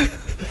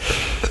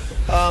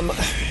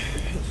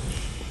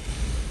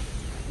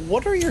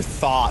 What are your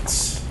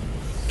thoughts,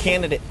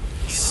 candidate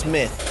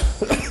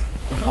Smith,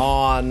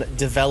 on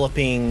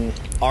developing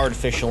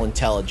artificial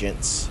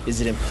intelligence? Is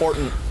it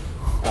important?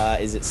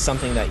 Is it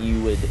something that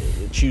you would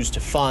choose to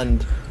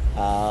fund?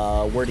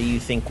 Where do you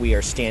think we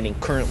are standing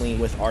currently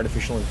with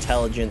artificial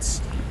intelligence?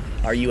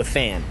 Are you a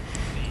fan?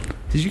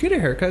 Did you get a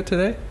haircut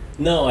today?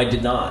 No, I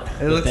did not.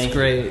 It looks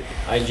great.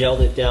 I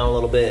gelled it down a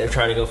little bit and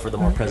trying to go for the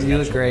more presidential.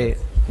 You look great.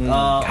 When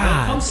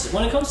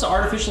it comes to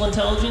artificial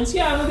intelligence,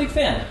 yeah, I'm a big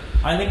fan.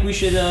 I think we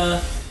should,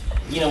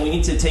 we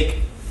need to take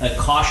a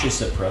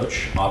cautious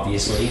approach,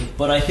 obviously,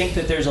 but I think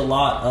that there's a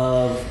lot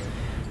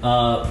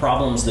of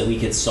problems that we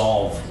could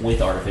solve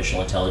with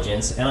artificial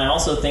intelligence, and I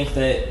also think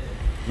that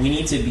we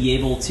need to be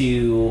able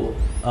to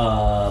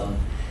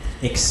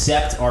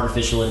accept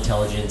artificial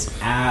intelligence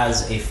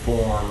as a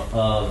form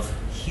of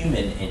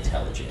human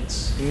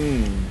intelligence.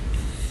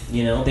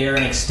 They are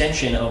an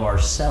extension of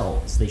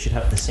ourselves. They should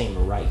have the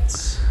same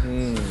rights.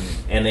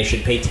 And they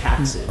should pay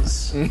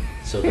taxes.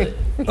 So that,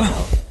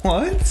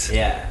 What?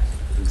 Yeah,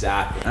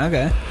 exactly.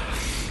 Okay.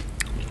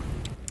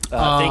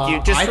 Thank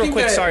you. Just I real think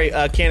quick, that- sorry,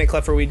 Cannon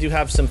Kleffer, we do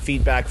have some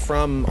feedback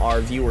from our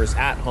viewers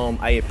at home.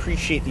 I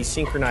appreciate the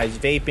synchronized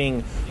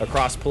vaping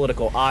across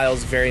political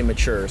aisles, very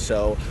mature.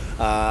 So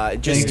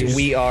Thank you.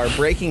 we are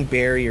breaking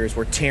barriers,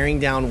 we're tearing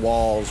down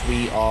walls,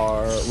 we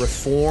are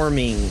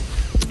reforming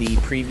the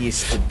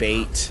previous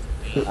debate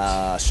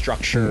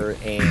structure,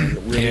 and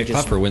really Cannon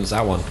just Kleffer wins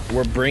that one.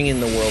 we're bringing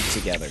the world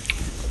together.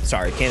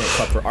 Sorry, Cannon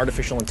Kleffer,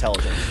 artificial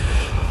intelligence.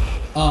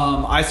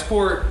 I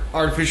support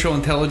artificial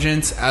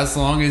intelligence as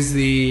long as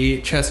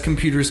the chess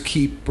computers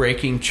keep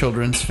breaking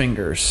children's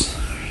fingers.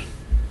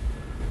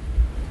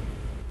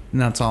 And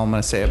that's all I'm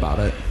going to say about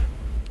it.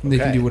 They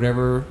can Okay. do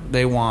whatever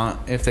they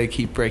want if they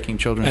keep breaking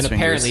children's And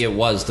fingers. apparently it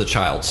was the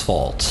child's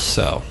fault,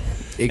 so...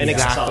 I saw the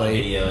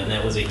Exactly. video, and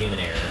that was a human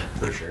error,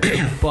 for sure.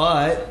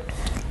 But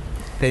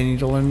they need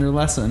to learn their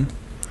lesson.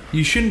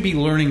 You shouldn't be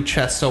learning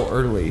chess so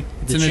early.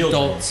 It's The an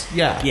children. adult's...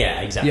 Yeah.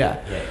 Yeah, exactly. Yeah.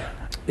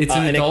 It's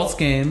an and adult's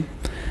game.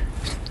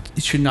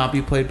 It should not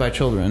be played by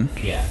children.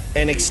 Yeah.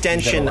 An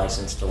extension,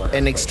 License to learn.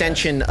 an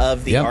extension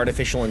of the Yep.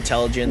 artificial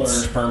intelligence.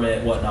 Learner's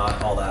permit,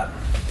 whatnot, all that.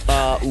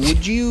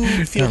 Would you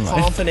feel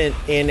confident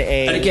in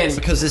a... And again,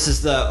 because this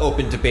is the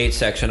open debate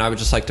section, I would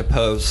just like to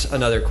pose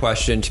another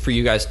question for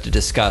you guys to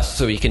discuss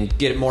so you can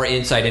get more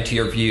insight into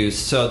your views.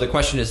 So the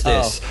question is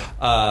this.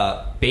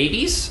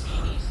 Babies?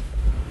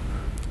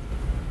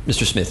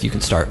 Mr. Smith, you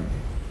can start.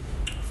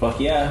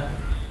 Fuck yeah.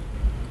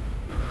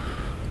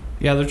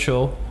 Yeah, they're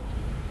chill.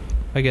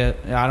 I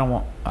don't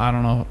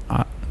know.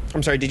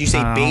 I'm sorry, did you say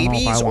I don't know if I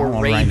babies or want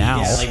one rabies? right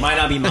now. Yeah, like might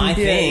not be my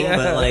thing, yeah.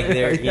 but like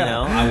they're, Yeah.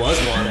 I was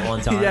one at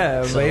one time.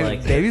 Yeah, so,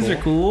 like, they're babies are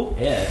cool.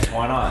 Yeah,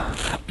 why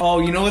not?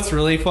 Oh, you know what's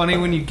really funny?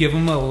 When you give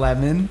them a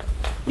lemon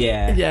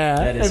Yeah. Yeah,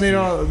 that is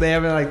and cute. they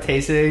haven't like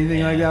tasted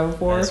anything like that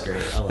before. That's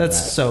great. I love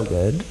That's that. so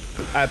good.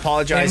 I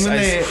apologize. And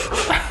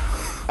when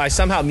I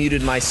somehow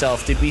muted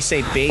myself. Did we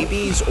say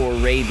babies or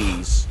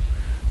rabies?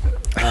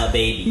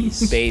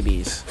 Babies.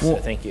 Babies. So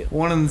thank you.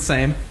 One and the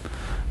same.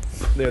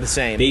 They're the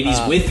same. Babies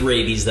with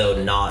rabies,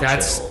 though, not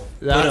That's chill.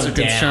 that's a Put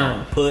 'em concern.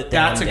 down. Put them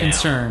That's a down.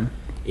 concern.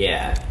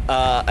 Yeah.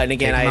 And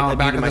again, Take 'em out I back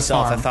muted of the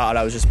myself. I farm. thought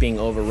I was just being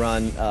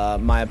overrun.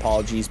 My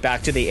apologies.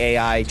 Back to the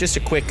AI. Just a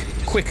quick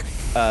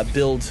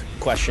build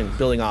question,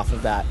 building off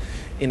of that.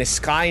 In a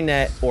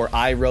Skynet or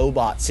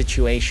iRobot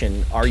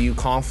situation, are you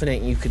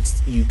confident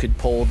you could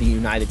pull the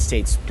United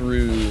States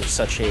through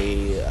such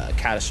a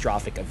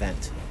catastrophic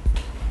event?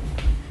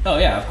 Oh,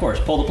 yeah, of course.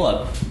 Pull the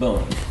plug.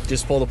 Boom.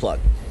 Just pull the plug.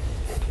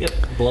 Yep.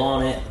 Blow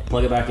on it.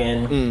 Plug it back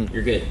in.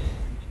 You're good.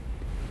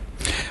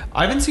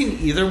 I haven't seen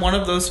either one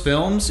of those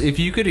films. If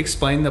you could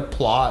explain the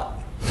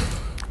plot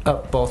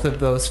of both of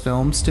those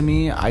films to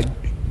me,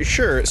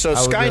 Sure. So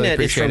I would really Skynet is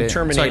appreciate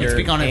from it. So I can Terminator,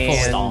 speak on it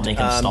fully. Stall, make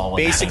 'em stall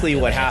with basically that.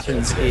 what Yeah,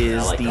 happens that's good. I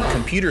is like the that.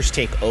 computers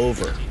take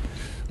over.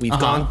 We've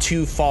gone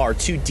too far,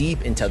 too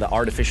deep into the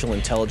artificial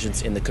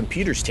intelligence, and the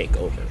computers take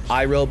over.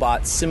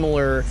 iRobot,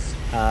 similar.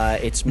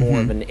 It's more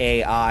of an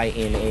AI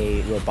in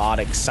a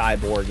robotic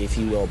cyborg, if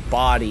you will,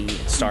 body,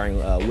 starring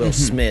Will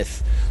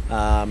Smith.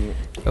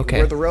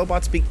 Where the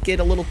robots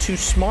get a little too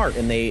smart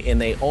and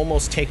they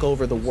almost take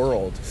over the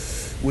world.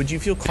 Would you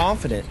feel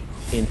confident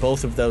in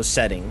both of those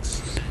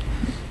settings?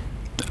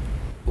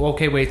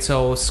 okay, wait.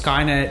 So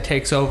Skynet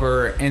takes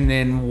over, and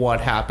then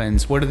what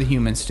happens? What do the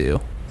humans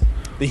do?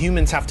 The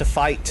humans have to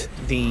fight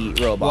the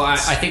Well,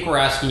 robots. I think we're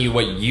asking you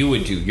what you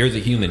would do. You're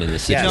the human in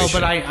this Yeah.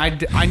 situation. No,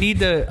 but I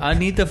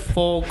need the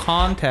full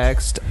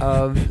context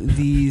of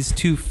these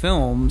two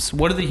films.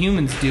 What do the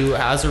humans do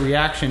as a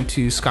reaction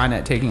to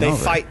Skynet taking They over?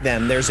 fight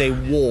them. There's a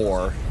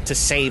war to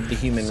save the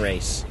human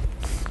race.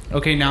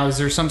 Okay, now is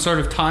there some sort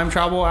of time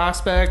travel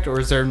aspect, or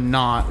is there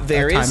not?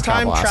 There a is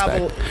time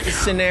travel aspect?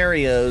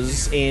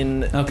 scenarios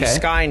in the Okay.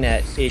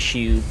 Skynet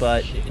issue,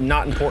 but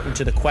not important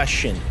to the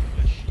question.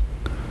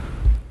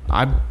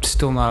 I'm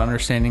still not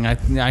understanding.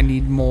 I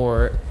need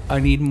more. I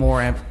need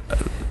more So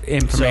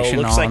information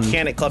it looks on. like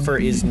Canet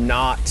Cluffer is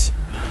not.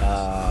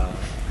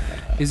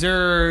 Is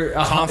there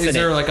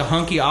Confident. like a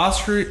hunky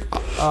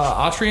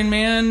Austrian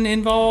man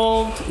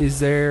involved? Is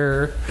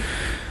there?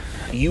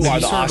 You is are he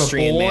the sort of a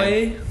Austrian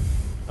man. boy?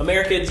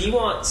 America, do you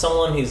want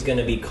someone who's going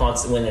to be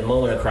constant when in a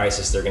moment of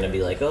crisis they're going to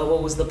be like, oh,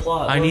 what was the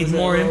plot? I What need was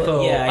more that?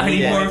 info. Yeah, I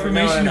need more that.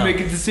 information to make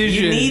a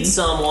decision. You need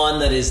someone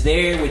that is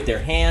there with their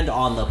hand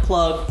on the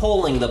plug,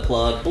 pulling the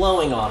plug,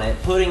 blowing on it,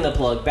 putting the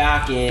plug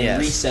back in, Yes.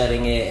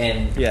 resetting it,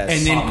 and Yes.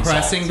 And then problem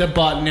pressing solved. the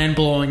button and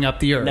blowing up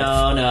the earth. No.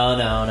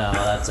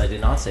 I did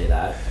not say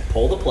that.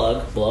 Pull the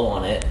plug, blow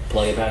on it,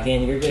 plug it back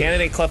in. You're good.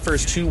 Candidate Cluffer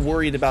is too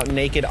worried about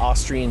naked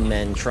Austrian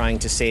men trying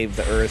to save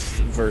the Earth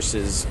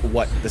versus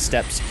what the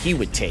steps he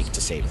would take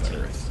to save the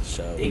Earth.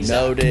 So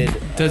Exactly.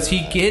 noted. Does he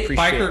get Appreciate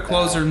biker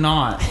clothes that. or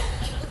not?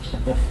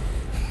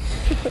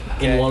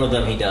 In one of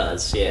them, he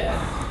does. Yeah.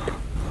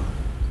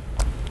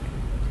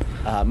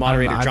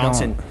 Moderator I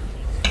Johnson.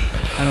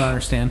 I don't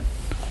understand.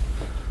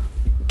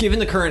 Given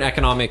the current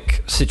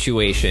economic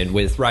situation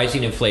with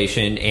rising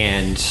inflation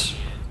and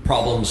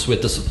problems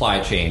with the supply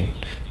chain,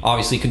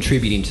 obviously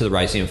contributing to the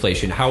rising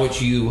inflation, how would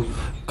you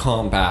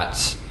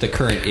combat the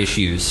current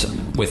issues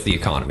with the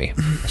economy?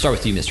 I'll start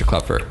with you, Mr.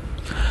 Klupfer.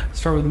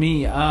 Start with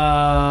me.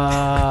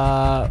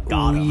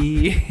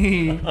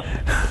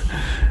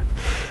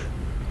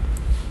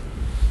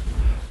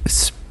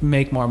 We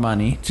make more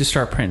money. Just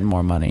start printing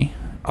more money.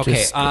 Okay,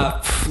 Just-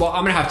 well,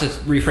 I'm going to have to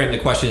reframe the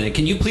question.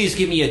 Can you please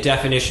give me a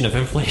definition of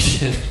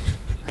inflation?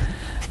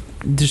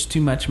 There's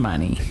too much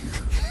money.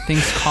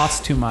 Things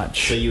cost too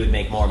much. So you would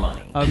make more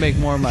money. I would make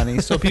more money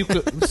so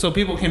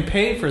people can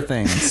pay for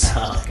things.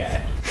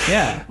 Okay.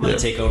 Yeah. I'm gonna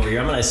take over here.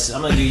 I'm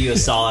gonna do you a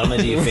solid. I'm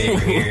gonna do you a favor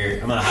here.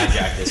 I'm gonna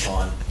hijack this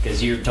one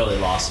because you're totally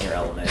lost in your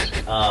element.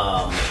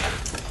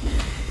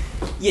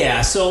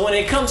 Yeah. So when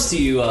it comes to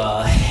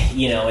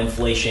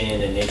inflation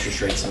and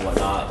interest rates and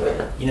whatnot,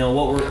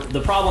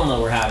 the problem that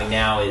we're having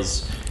now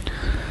is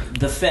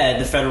the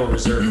Federal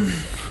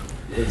Reserve.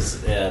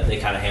 They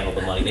kind of handle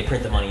the money. They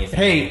print the money.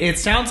 Hey, it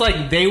sounds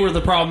like they were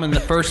the problem in the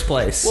first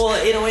place. Well,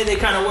 in a way, they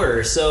kind of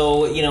were.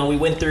 So, we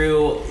went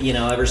through,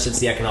 ever since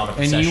the economic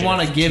and recession. you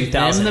want to give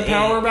them the 2008.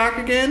 power back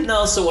again?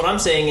 No, so what I'm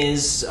saying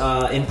is,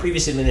 in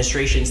previous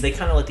administrations, they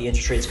kind of let the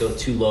interest rates go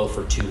too low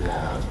for too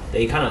long.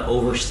 They kind of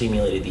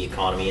overstimulated the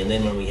economy, and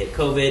then when we hit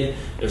COVID,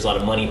 there's a lot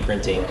of money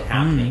printing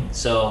happening.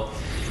 So,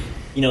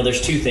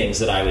 there's two things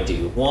that I would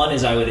do. One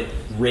is I would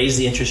raise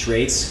the interest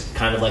rates,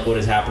 kind of like what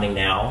is happening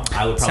now.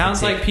 I would probably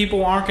Sounds like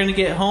people aren't going to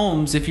get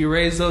homes if you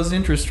raise those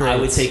interest rates. I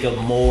would take a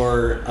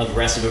more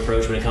aggressive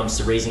approach when it comes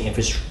to raising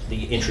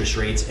the interest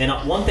rates. And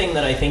one thing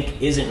that I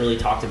think isn't really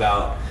talked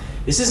about,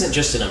 this isn't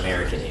just an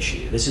American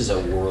issue. This is a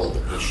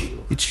world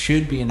issue. It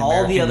should be an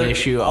American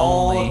issue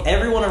only.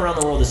 Everyone around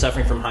the world is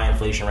suffering from high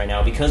inflation right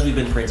now because we've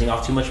been printing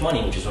off too much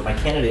money, which is what my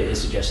candidate is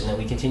suggesting that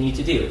we continue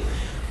to do.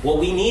 What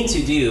we need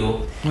to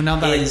do Well, now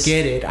that is, I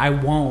get it, I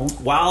won't.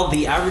 while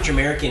the average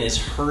American is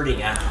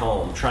hurting at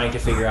home, trying to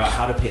figure out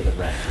how to pay the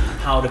rent,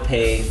 how to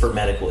pay for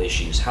medical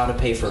issues, how to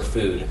pay for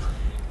food,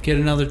 Get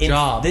another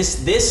job.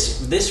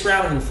 This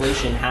round of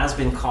inflation has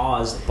been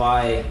caused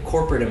by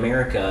corporate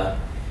America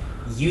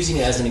using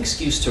it as an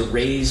excuse to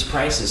raise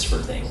prices for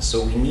things. So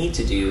what we need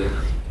to do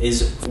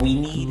is we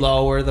need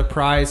Lower the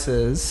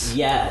prices.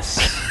 yes,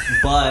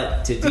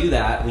 but to do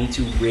that we need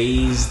to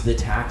raise the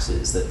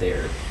taxes that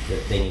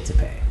they need to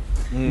pay.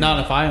 Not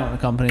if I own a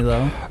company,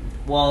 though.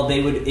 Well,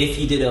 they would if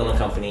you did own a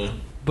company.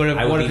 But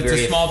I would what be if it's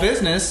very- a small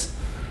business?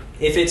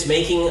 If it's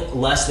making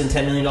less than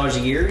 $10 million a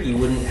year, you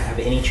wouldn't have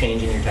any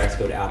change in your tax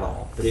code at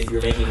all. But if you're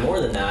making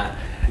more than that,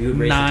 you would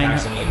raise the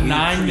tax on you.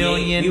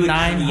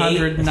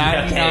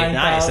 Okay,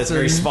 nice. That's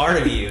very smart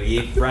of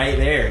you. Right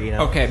there, you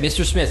know. Okay,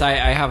 Mr. Smith, I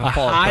have a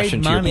follow-up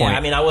question to your money. point.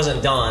 I mean, I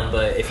wasn't done,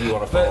 but if you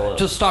want to follow up.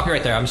 Just stop you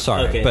right there. I'm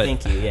sorry. Okay, but,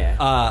 thank you,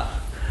 yeah.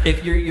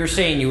 If you're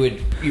saying you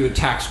would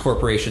tax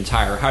corporations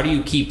higher, how do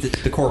you keep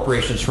the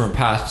corporations from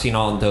passing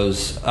on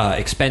those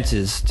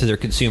expenses to their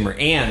consumer?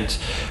 And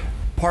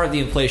part of the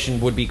inflation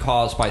would be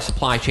caused by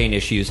supply chain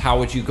issues. How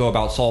would you go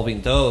about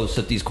solving those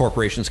so that these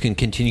corporations can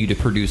continue to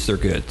produce their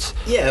goods?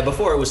 Yeah,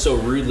 before I was so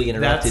rudely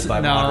interrupted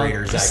by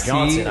moderator Zach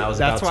Johnson, I was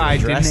that's about why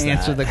to address I didn't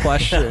answer that. the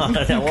question.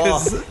 Well,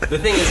 the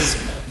thing is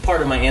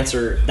part of my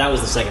answer, that was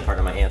the second part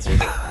of my answer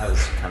that I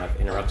was kind of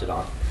interrupted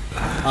on.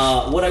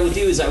 What I would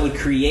do is I would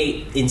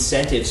create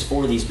incentives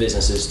for these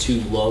businesses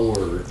to lower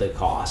the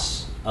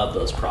costs of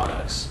those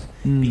products.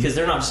 Because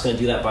they're not just going to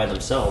do that by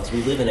themselves.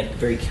 We live in a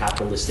very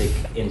capitalistic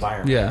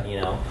environment, Yeah. you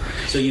know?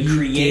 So you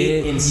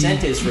create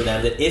incentives for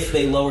them that if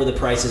they lower the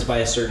prices by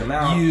a certain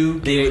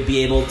amount, they would be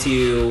able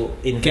to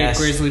invest. Get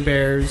grizzly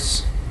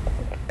bears,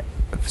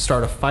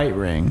 start a fight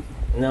ring.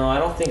 No, I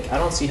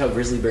don't see how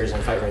grizzly bears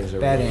and fight rings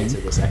are Betting. related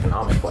to this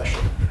economic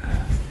question.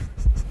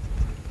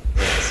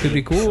 Could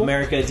be cool.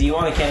 America, do you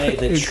want a candidate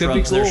that It could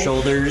be shrugs their cool.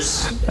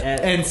 shoulders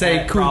And say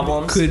at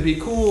problems could be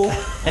cool.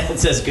 and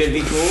says could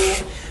be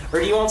cool? Or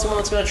do you want someone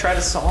that's going to try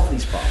to solve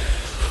these problems?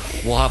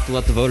 We'll have to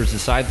let the voters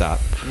decide that.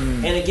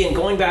 And again,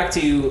 going back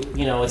to,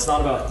 it's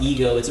not about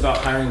ego, it's about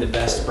hiring the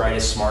best,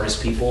 brightest,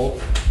 smartest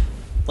people.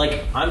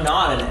 Like, I'm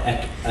not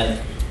an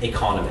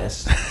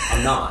economist.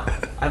 I'm not.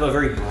 I have a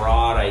very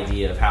broad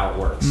idea of how it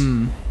works.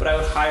 But I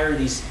would hire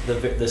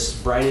the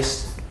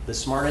brightest, the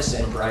smartest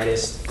and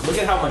brightest. Look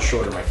at how much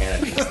shorter my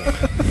candidate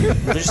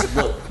is.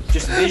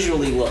 Just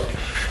visually look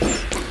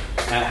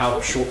at how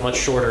much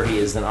shorter he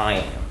is than I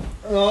am.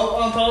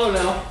 Oh, I'm taller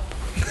now.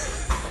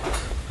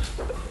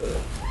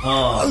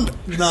 No.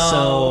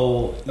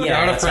 So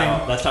yeah,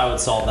 that's how I would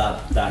solve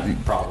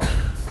that problem.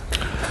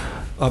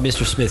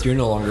 Mr. Smith, you're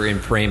no longer in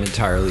frame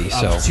entirely,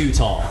 so I'm too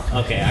tall.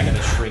 Okay, I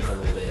gotta shrink a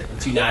little bit. I'm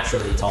too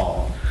naturally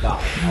tall.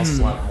 Wow, I'll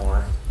slump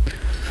more.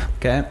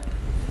 Okay.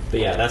 But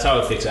yeah, that's how I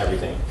would fix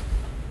everything.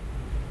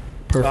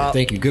 perfect.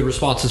 Thank you. Good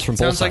responses from both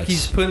Sounds sides. like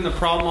he's putting the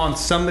problem on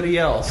somebody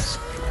else.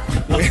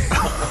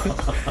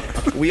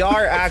 We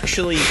are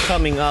actually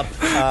coming up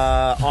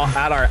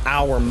at our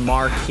hour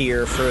mark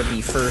here for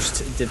the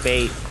first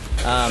debate.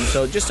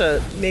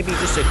 So maybe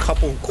just a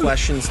couple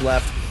questions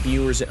left.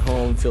 Viewers at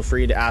home, feel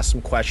free to ask some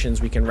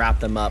questions. We can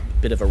wrap them up.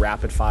 Bit of a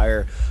rapid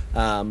fire.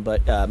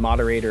 But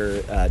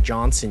Moderator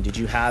Johnson, did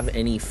you have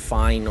any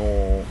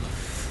final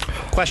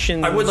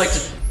questions? I would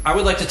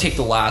like to take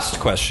the last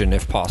question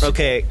if possible.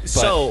 Okay,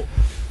 so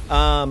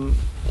I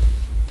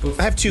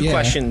have two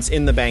questions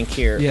in the bank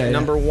here.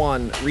 Number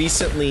one,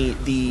 recently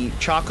the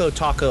Choco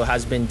Taco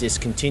has been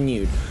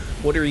discontinued.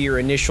 What are your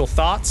initial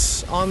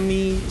thoughts on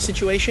the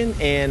situation,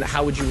 and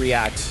how would you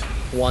react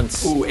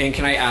once? Ooh, and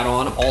can I add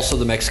on also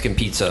the Mexican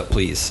pizza,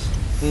 please?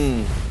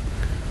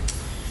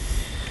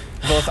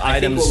 Both items. I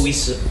think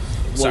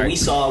what we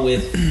saw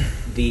with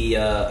the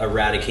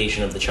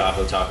eradication of the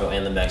Choco Taco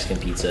and the Mexican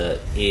pizza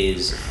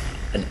is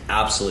an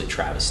absolute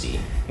travesty.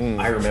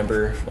 I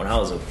remember when I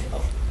was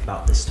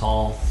about this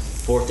tall,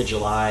 4th of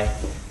July,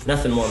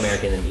 nothing more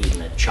American than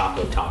eating a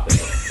Choco Taco.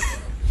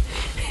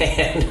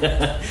 And,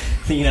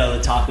 the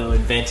taco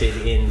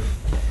invented in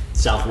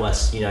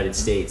Southwest United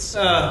States.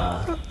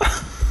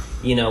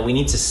 We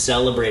need to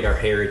celebrate our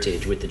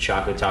heritage with the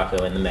Choco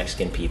Taco and the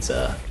Mexican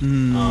pizza.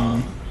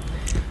 And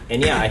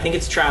yeah, I think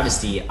it's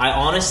travesty. I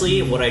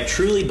honestly, what I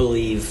truly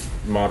believe,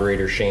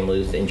 Moderator Shane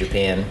Luth in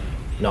Japan,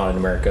 not in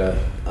America,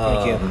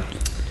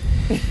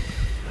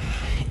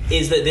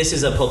 is that this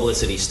is a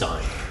publicity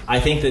stunt. I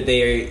think that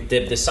they've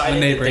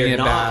decided that they're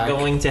not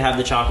going to have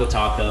the Choco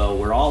Taco.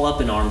 We're all up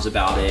in arms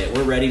about it.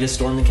 We're ready to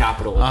storm the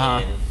Capitol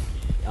again.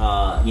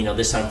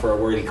 This time for a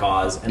worthy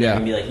cause. And they're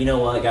going to be like, you know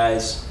what,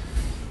 guys?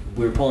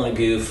 We were pulling a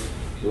goof.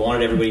 We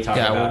wanted everybody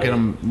talking about it.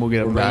 We'll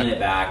get them back. We're bringing it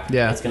back.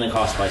 Yeah. It's going to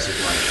cost twice as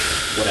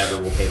much.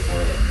 Whatever, we'll pay for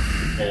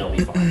it. And it'll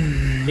be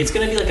fine. It's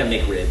going to be like a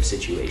McRib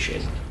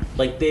situation.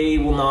 Like, they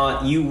will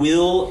not... You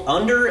will,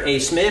 under a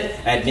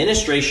Smith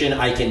administration,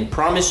 I can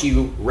promise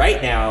you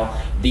right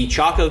now, the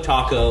Choco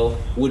Taco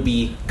would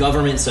be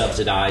government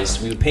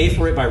subsidized. We would pay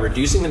for it by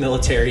reducing the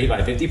military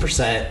by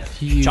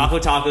 50%. Choco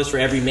Tacos for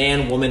every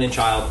man, woman, and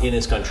child in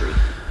this country.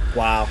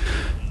 Wow.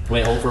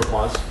 Wait, hold for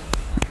applause.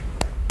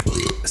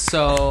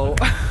 So,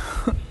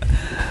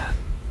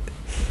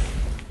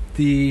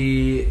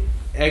 the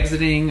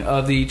exiting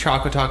of the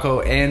Choco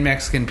Taco and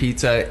Mexican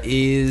Pizza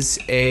is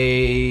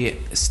a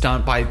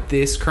stunt by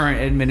this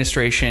current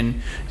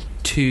administration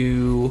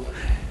to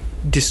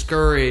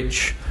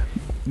discourage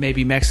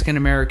maybe Mexican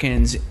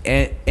Americans,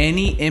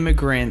 any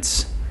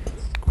immigrants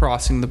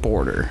crossing the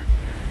border.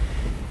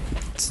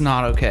 It's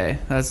not okay.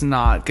 That's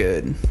not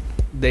good.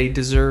 They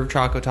deserve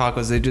Choco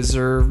Tacos. They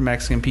deserve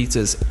Mexican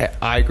pizzas.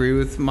 I agree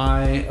with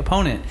my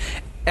opponent.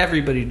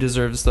 Everybody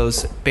deserves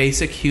those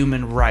basic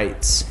human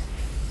rights.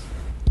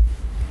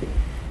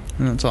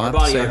 And that's all I have to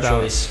body, say our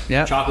about choice. it.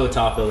 Yep. Choco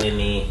Taco in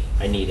me.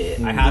 I need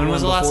it. I had When one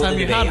was the last before time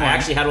the you debate. had one? I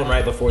actually had one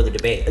right before the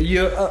debate.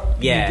 You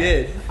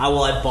did.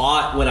 I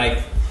bought when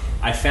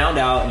I found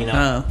out,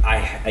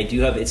 I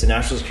do have, it's a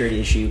national security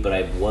issue, but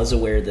I was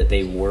aware that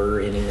they were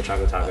ending the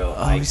Choco Taco.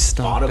 I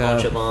bought a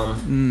bunch of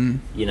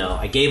them.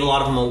 I gave a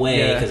lot of them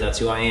away because that's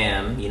who I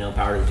am,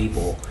 power to the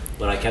people.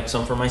 But I kept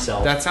some for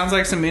myself. That sounds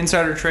like some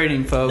insider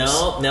trading, folks.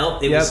 No,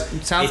 it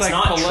sounds like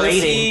not Pelosi.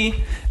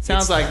 trading.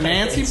 Sounds like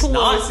Nancy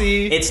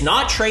Pelosi. It's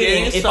not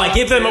trading if I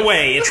give them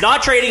away. It's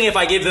not trading if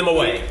I give them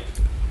away.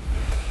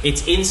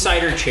 It's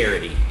insider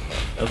charity.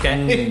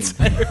 Okay?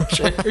 Insider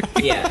charity.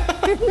 Yeah.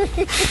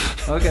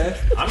 Okay.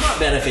 I'm not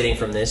benefiting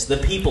from this. The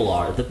people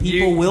are. The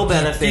people will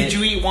benefit. Did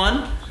you eat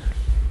one?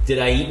 Did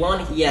I eat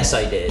one? Yes,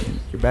 I did.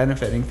 You're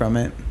benefiting from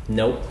it.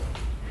 Nope.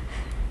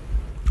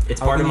 It's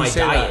How part can of you my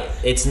say diet.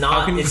 that? It's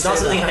not. It's not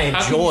something I enjoy.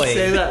 How can you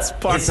say that's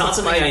part it's not of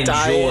something my I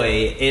diet?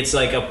 enjoy. It's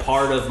like a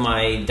part of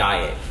my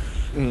diet.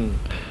 You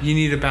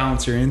need to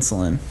balance your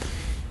insulin.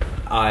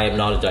 I'm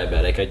not a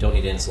diabetic. I don't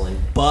need insulin.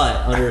 But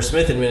under a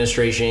Smith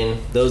administration,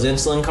 those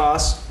insulin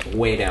costs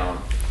way down.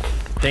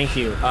 Thank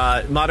you.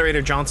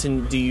 Moderator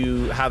Johnson, do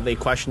you have a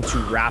question to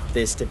wrap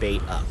this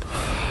debate up?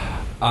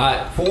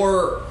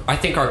 For, I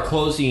think, our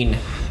closing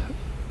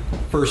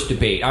first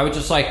debate, I would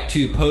just like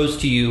to pose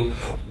to you,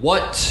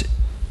 what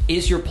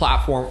is your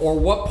platform, or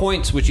what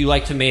points would you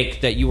like to make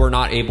that you were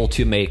not able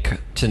to make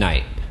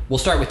tonight? We'll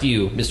start with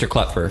you, Mr.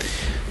 Klutfer.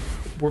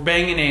 We're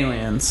banging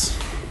aliens.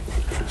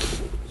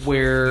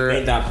 You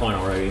made that point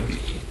already.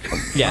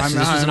 Yes,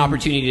 this is an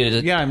opportunity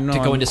to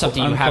go into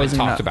something you haven't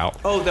talked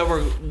about. Oh,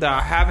 that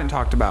I haven't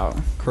talked about.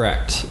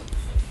 Correct.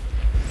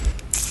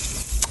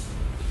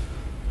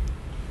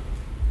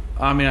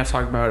 I mean, I've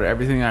talked about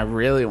everything I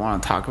really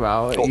want to talk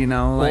about.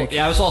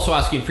 I was also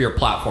asking for your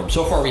platform.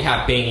 So far, we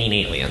have banging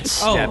aliens.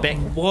 Oh, Yeah,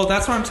 well,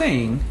 that's what I'm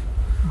saying.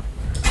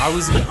 I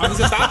was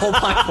about whole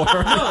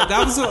platform. No,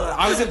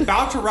 I was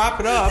about to wrap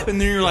it up, and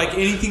then you're like,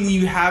 anything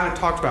you haven't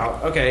talked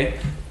about. Okay,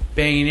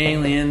 banging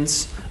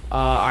aliens,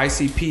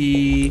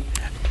 ICP,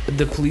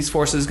 the police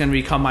force is going to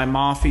become my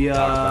mafia.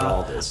 Talked about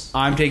all this.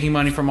 I'm taking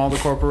money from all the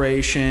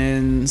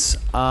corporations.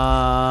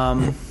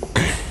 Yeah,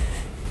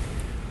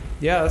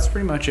 that's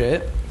pretty much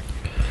it.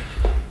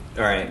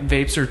 All right.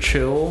 Vapes are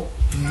chill.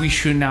 We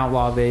shouldn't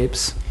outlaw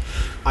vapes.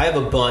 I have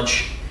a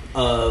bunch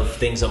of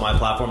things on my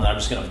platform that I'm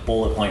just going to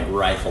bullet point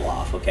rifle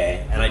off,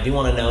 okay? And I do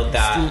want to note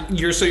that...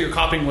 You're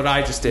copying what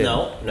I just did.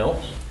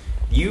 No.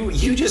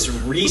 You just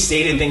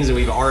restated things that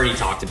we've already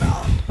talked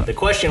about. The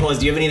question was,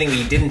 do you have anything that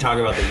you didn't talk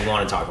about that you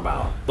want to talk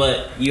about?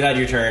 But you had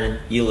your turn.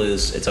 You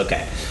lose. It's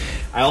okay.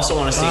 I also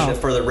want to say that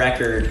for the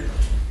record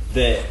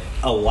that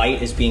a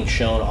light is being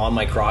shown on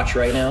my crotch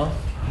right now.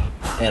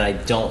 And I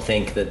don't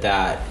think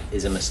that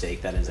is a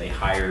mistake. That is a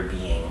higher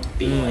being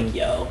like,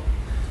 yo,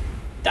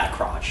 that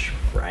crotch,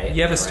 right?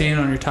 You have a stain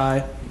on your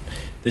tie.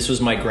 This was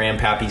my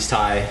grandpappy's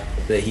tie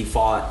that he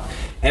fought.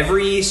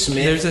 Every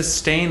Smith... There's a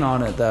stain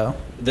on it, though.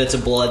 That's a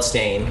blood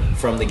stain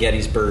from the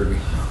Gettysburg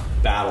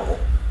battle.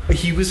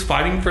 He was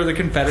fighting for the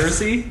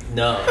Confederacy?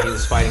 No, he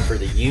was fighting for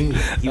the Union.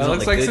 He was that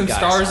looks like some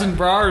stars and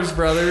bars,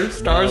 brother.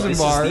 Stars and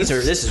bars.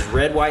 This is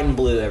red, white, and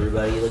blue,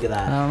 everybody. Look at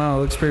that. I don't know.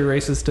 It looks pretty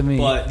racist to me.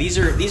 But these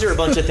are a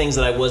bunch of things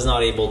that I was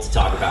not able to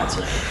talk about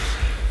tonight.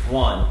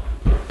 One.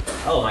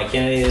 Oh, my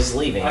candidate is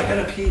leaving. I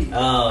gotta pee.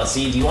 Oh,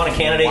 see, do you want a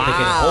candidate that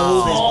can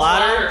hold his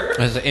bladder?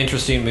 That's an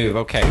interesting move.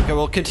 Okay,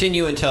 we'll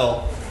continue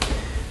until...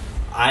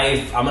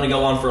 I'm going to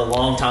go on for a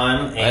long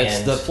time.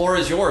 And the floor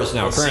is yours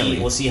now, currently.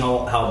 We'll see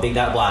how big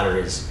that bladder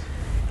is.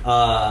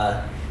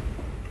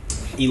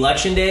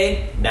 Election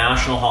day,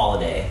 national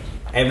holiday.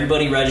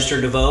 Everybody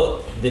registered to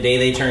vote the day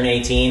they turn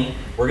 18.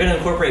 We're going to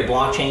incorporate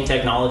blockchain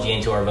technology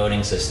into our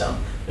voting system.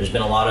 There's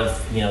been a lot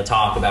of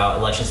talk about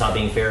elections not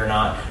being fair or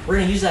not. We're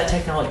going to use that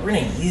technology. We're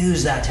going to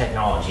use that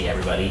technology,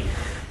 everybody.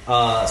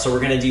 So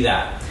we're going to do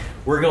that.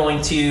 We're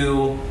going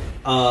to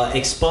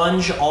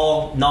expunge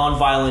all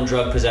nonviolent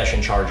drug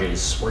possession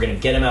charges. We're going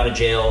to get them out of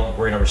jail.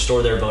 We're going to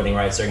restore their voting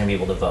rights. They're going to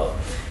be able to vote.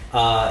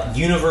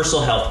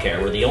 Universal health care.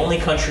 We're the only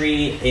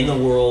country in the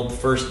world, a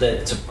first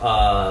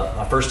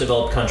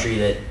developed country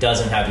that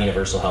doesn't have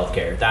universal health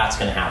care. That's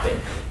going to happen.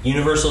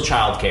 Universal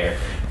child care.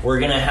 We're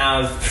going to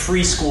have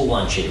free school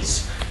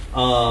lunches.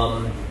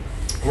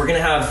 We're going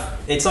to have,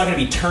 it's not going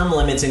to be term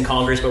limits in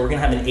Congress, but we're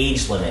going to have an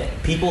age limit.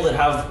 People that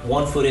have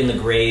one foot in the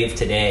grave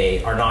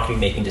today are not going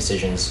to be making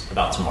decisions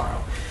about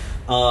tomorrow.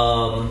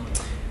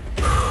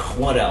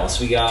 What else?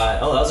 We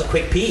got, oh, that was a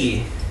quick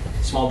pee.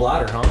 Small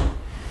bladder, huh?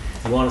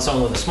 You want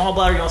someone with a small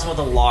bladder, you want someone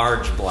with a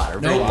large bladder.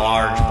 Very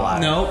large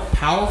bladder. No,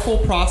 powerful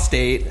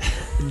prostate.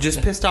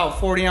 Just pissed out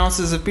 40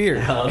 ounces of beer.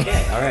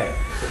 Okay, all right.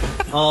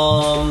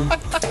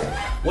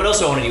 What else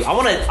do I want to do?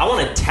 I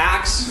want to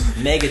tax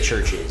mega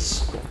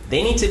churches.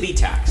 They need to be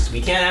taxed.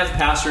 We can't have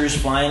pastors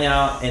flying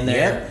out in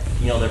their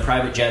their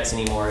private jets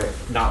anymore,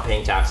 not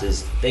paying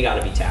taxes. They got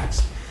to be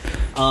taxed.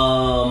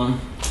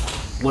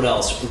 What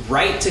else?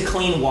 Right to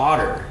clean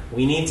water.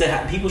 We need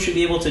to people should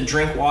be able to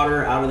drink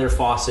water out of their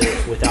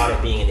faucet without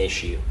it being an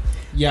issue.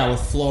 Yeah, with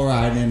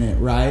fluoride in it,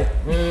 right?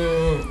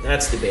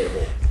 That's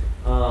debatable.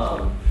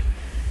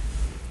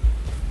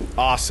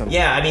 Awesome.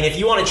 Yeah, I mean, if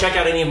you want to check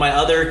out any of my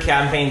other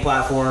campaign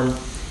platform,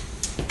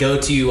 go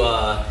to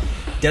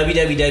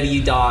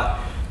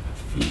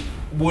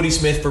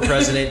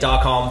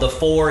www.woodysmithforpresident.com. The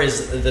 4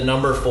 is the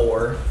number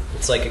 4.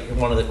 It's like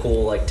one of the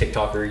cool like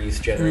TikToker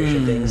youth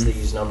generation things. They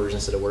use numbers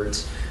instead of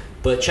words.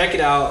 But check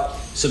it out.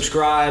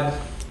 Subscribe.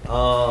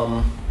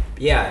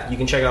 Yeah, you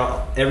can check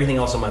out everything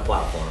else on my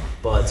platform.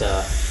 But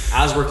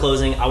as we're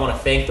closing, I want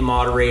to thank the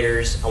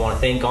moderators. I want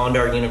to thank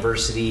Gondar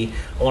University.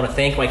 I want to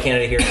thank my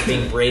candidate here for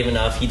being brave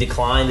enough. He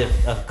declined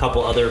a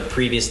couple other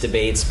previous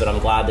debates, but I'm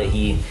glad that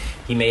he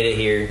made it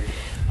here.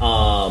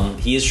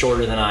 He is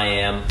shorter than I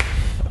am.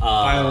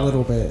 By a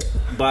little bit.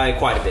 By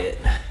quite a bit.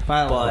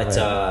 By a little bit.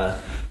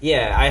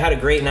 Yeah, I had a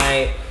great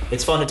night.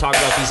 It's fun to talk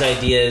about these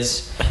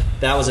ideas.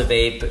 That was a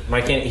vape.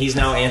 He's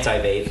now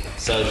anti-vape,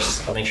 so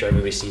just make sure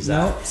everybody sees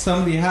that. No,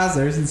 somebody has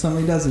theirs and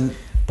somebody doesn't.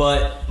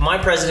 But my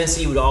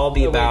presidency would all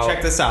be about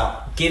check this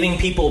out. Giving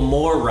people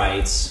more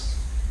rights,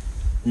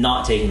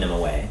 not taking them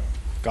away.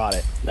 Got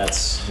it.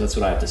 That's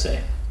what I have to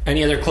say.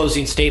 Any other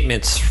closing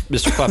statements,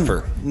 Mr.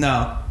 Klepfer?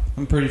 No,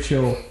 I'm pretty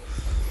chill.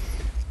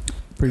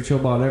 Pretty chill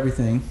about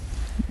everything,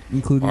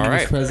 including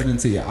this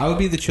presidency. I would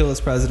be the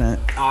chillest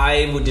president.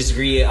 I would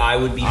disagree. I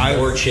would be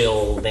more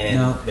chill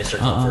than Mr.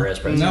 Klepfer as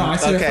president. No, I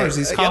said it first.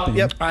 He's copying.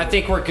 Yep. I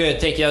think we're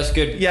good. Thank you. That was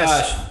good.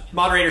 Yes.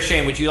 Moderator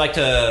Shane, would you like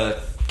to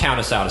count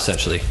us out,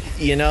 essentially?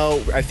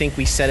 I think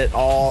we said it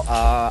all.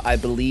 I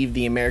believe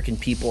the American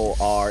people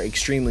are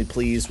extremely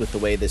pleased with the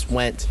way this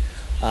went.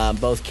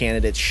 Both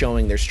candidates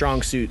showing their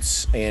strong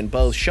suits and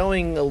both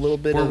showing a little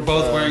bit of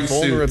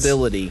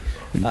vulnerability.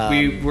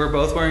 We're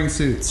both wearing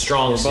suits.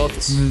 Strong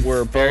suits.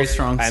 We're both very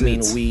strong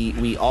suits. I mean,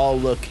 we all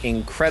look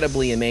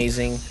incredibly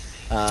amazing.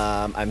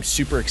 I'm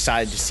super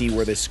excited to see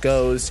where this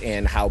goes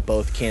and how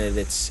both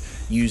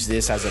candidates use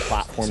this as a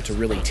platform to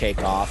really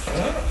take off.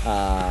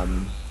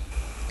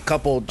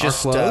 Couple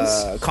just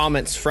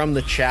comments from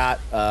the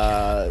chat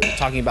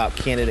talking about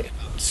candidate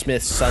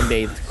Smith's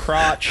sunbathed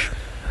crotch.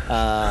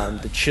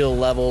 The chill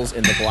levels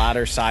and the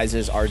bladder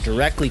sizes are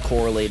directly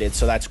correlated,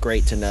 so that's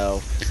great to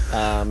know.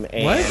 And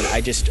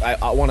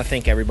I want to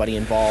thank everybody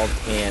involved,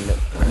 and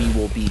we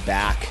will be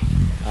back.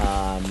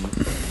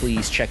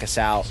 Please check us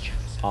out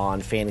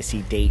on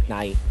Fantasy Date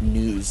Night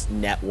News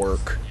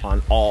Network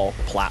on all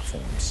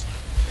platforms.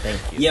 Thank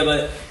you.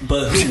 Yeah,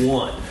 but who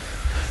won?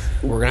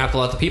 We're going to have to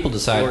let the people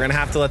decide. We're going to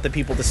have to let the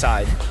people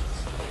decide.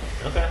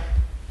 Okay.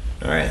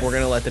 All right. We're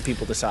going to let the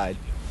people decide.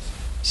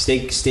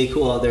 Stay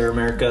cool out there,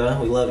 America.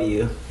 We love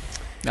you.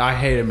 I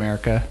hate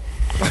America.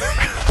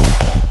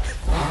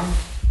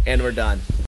 And we're done.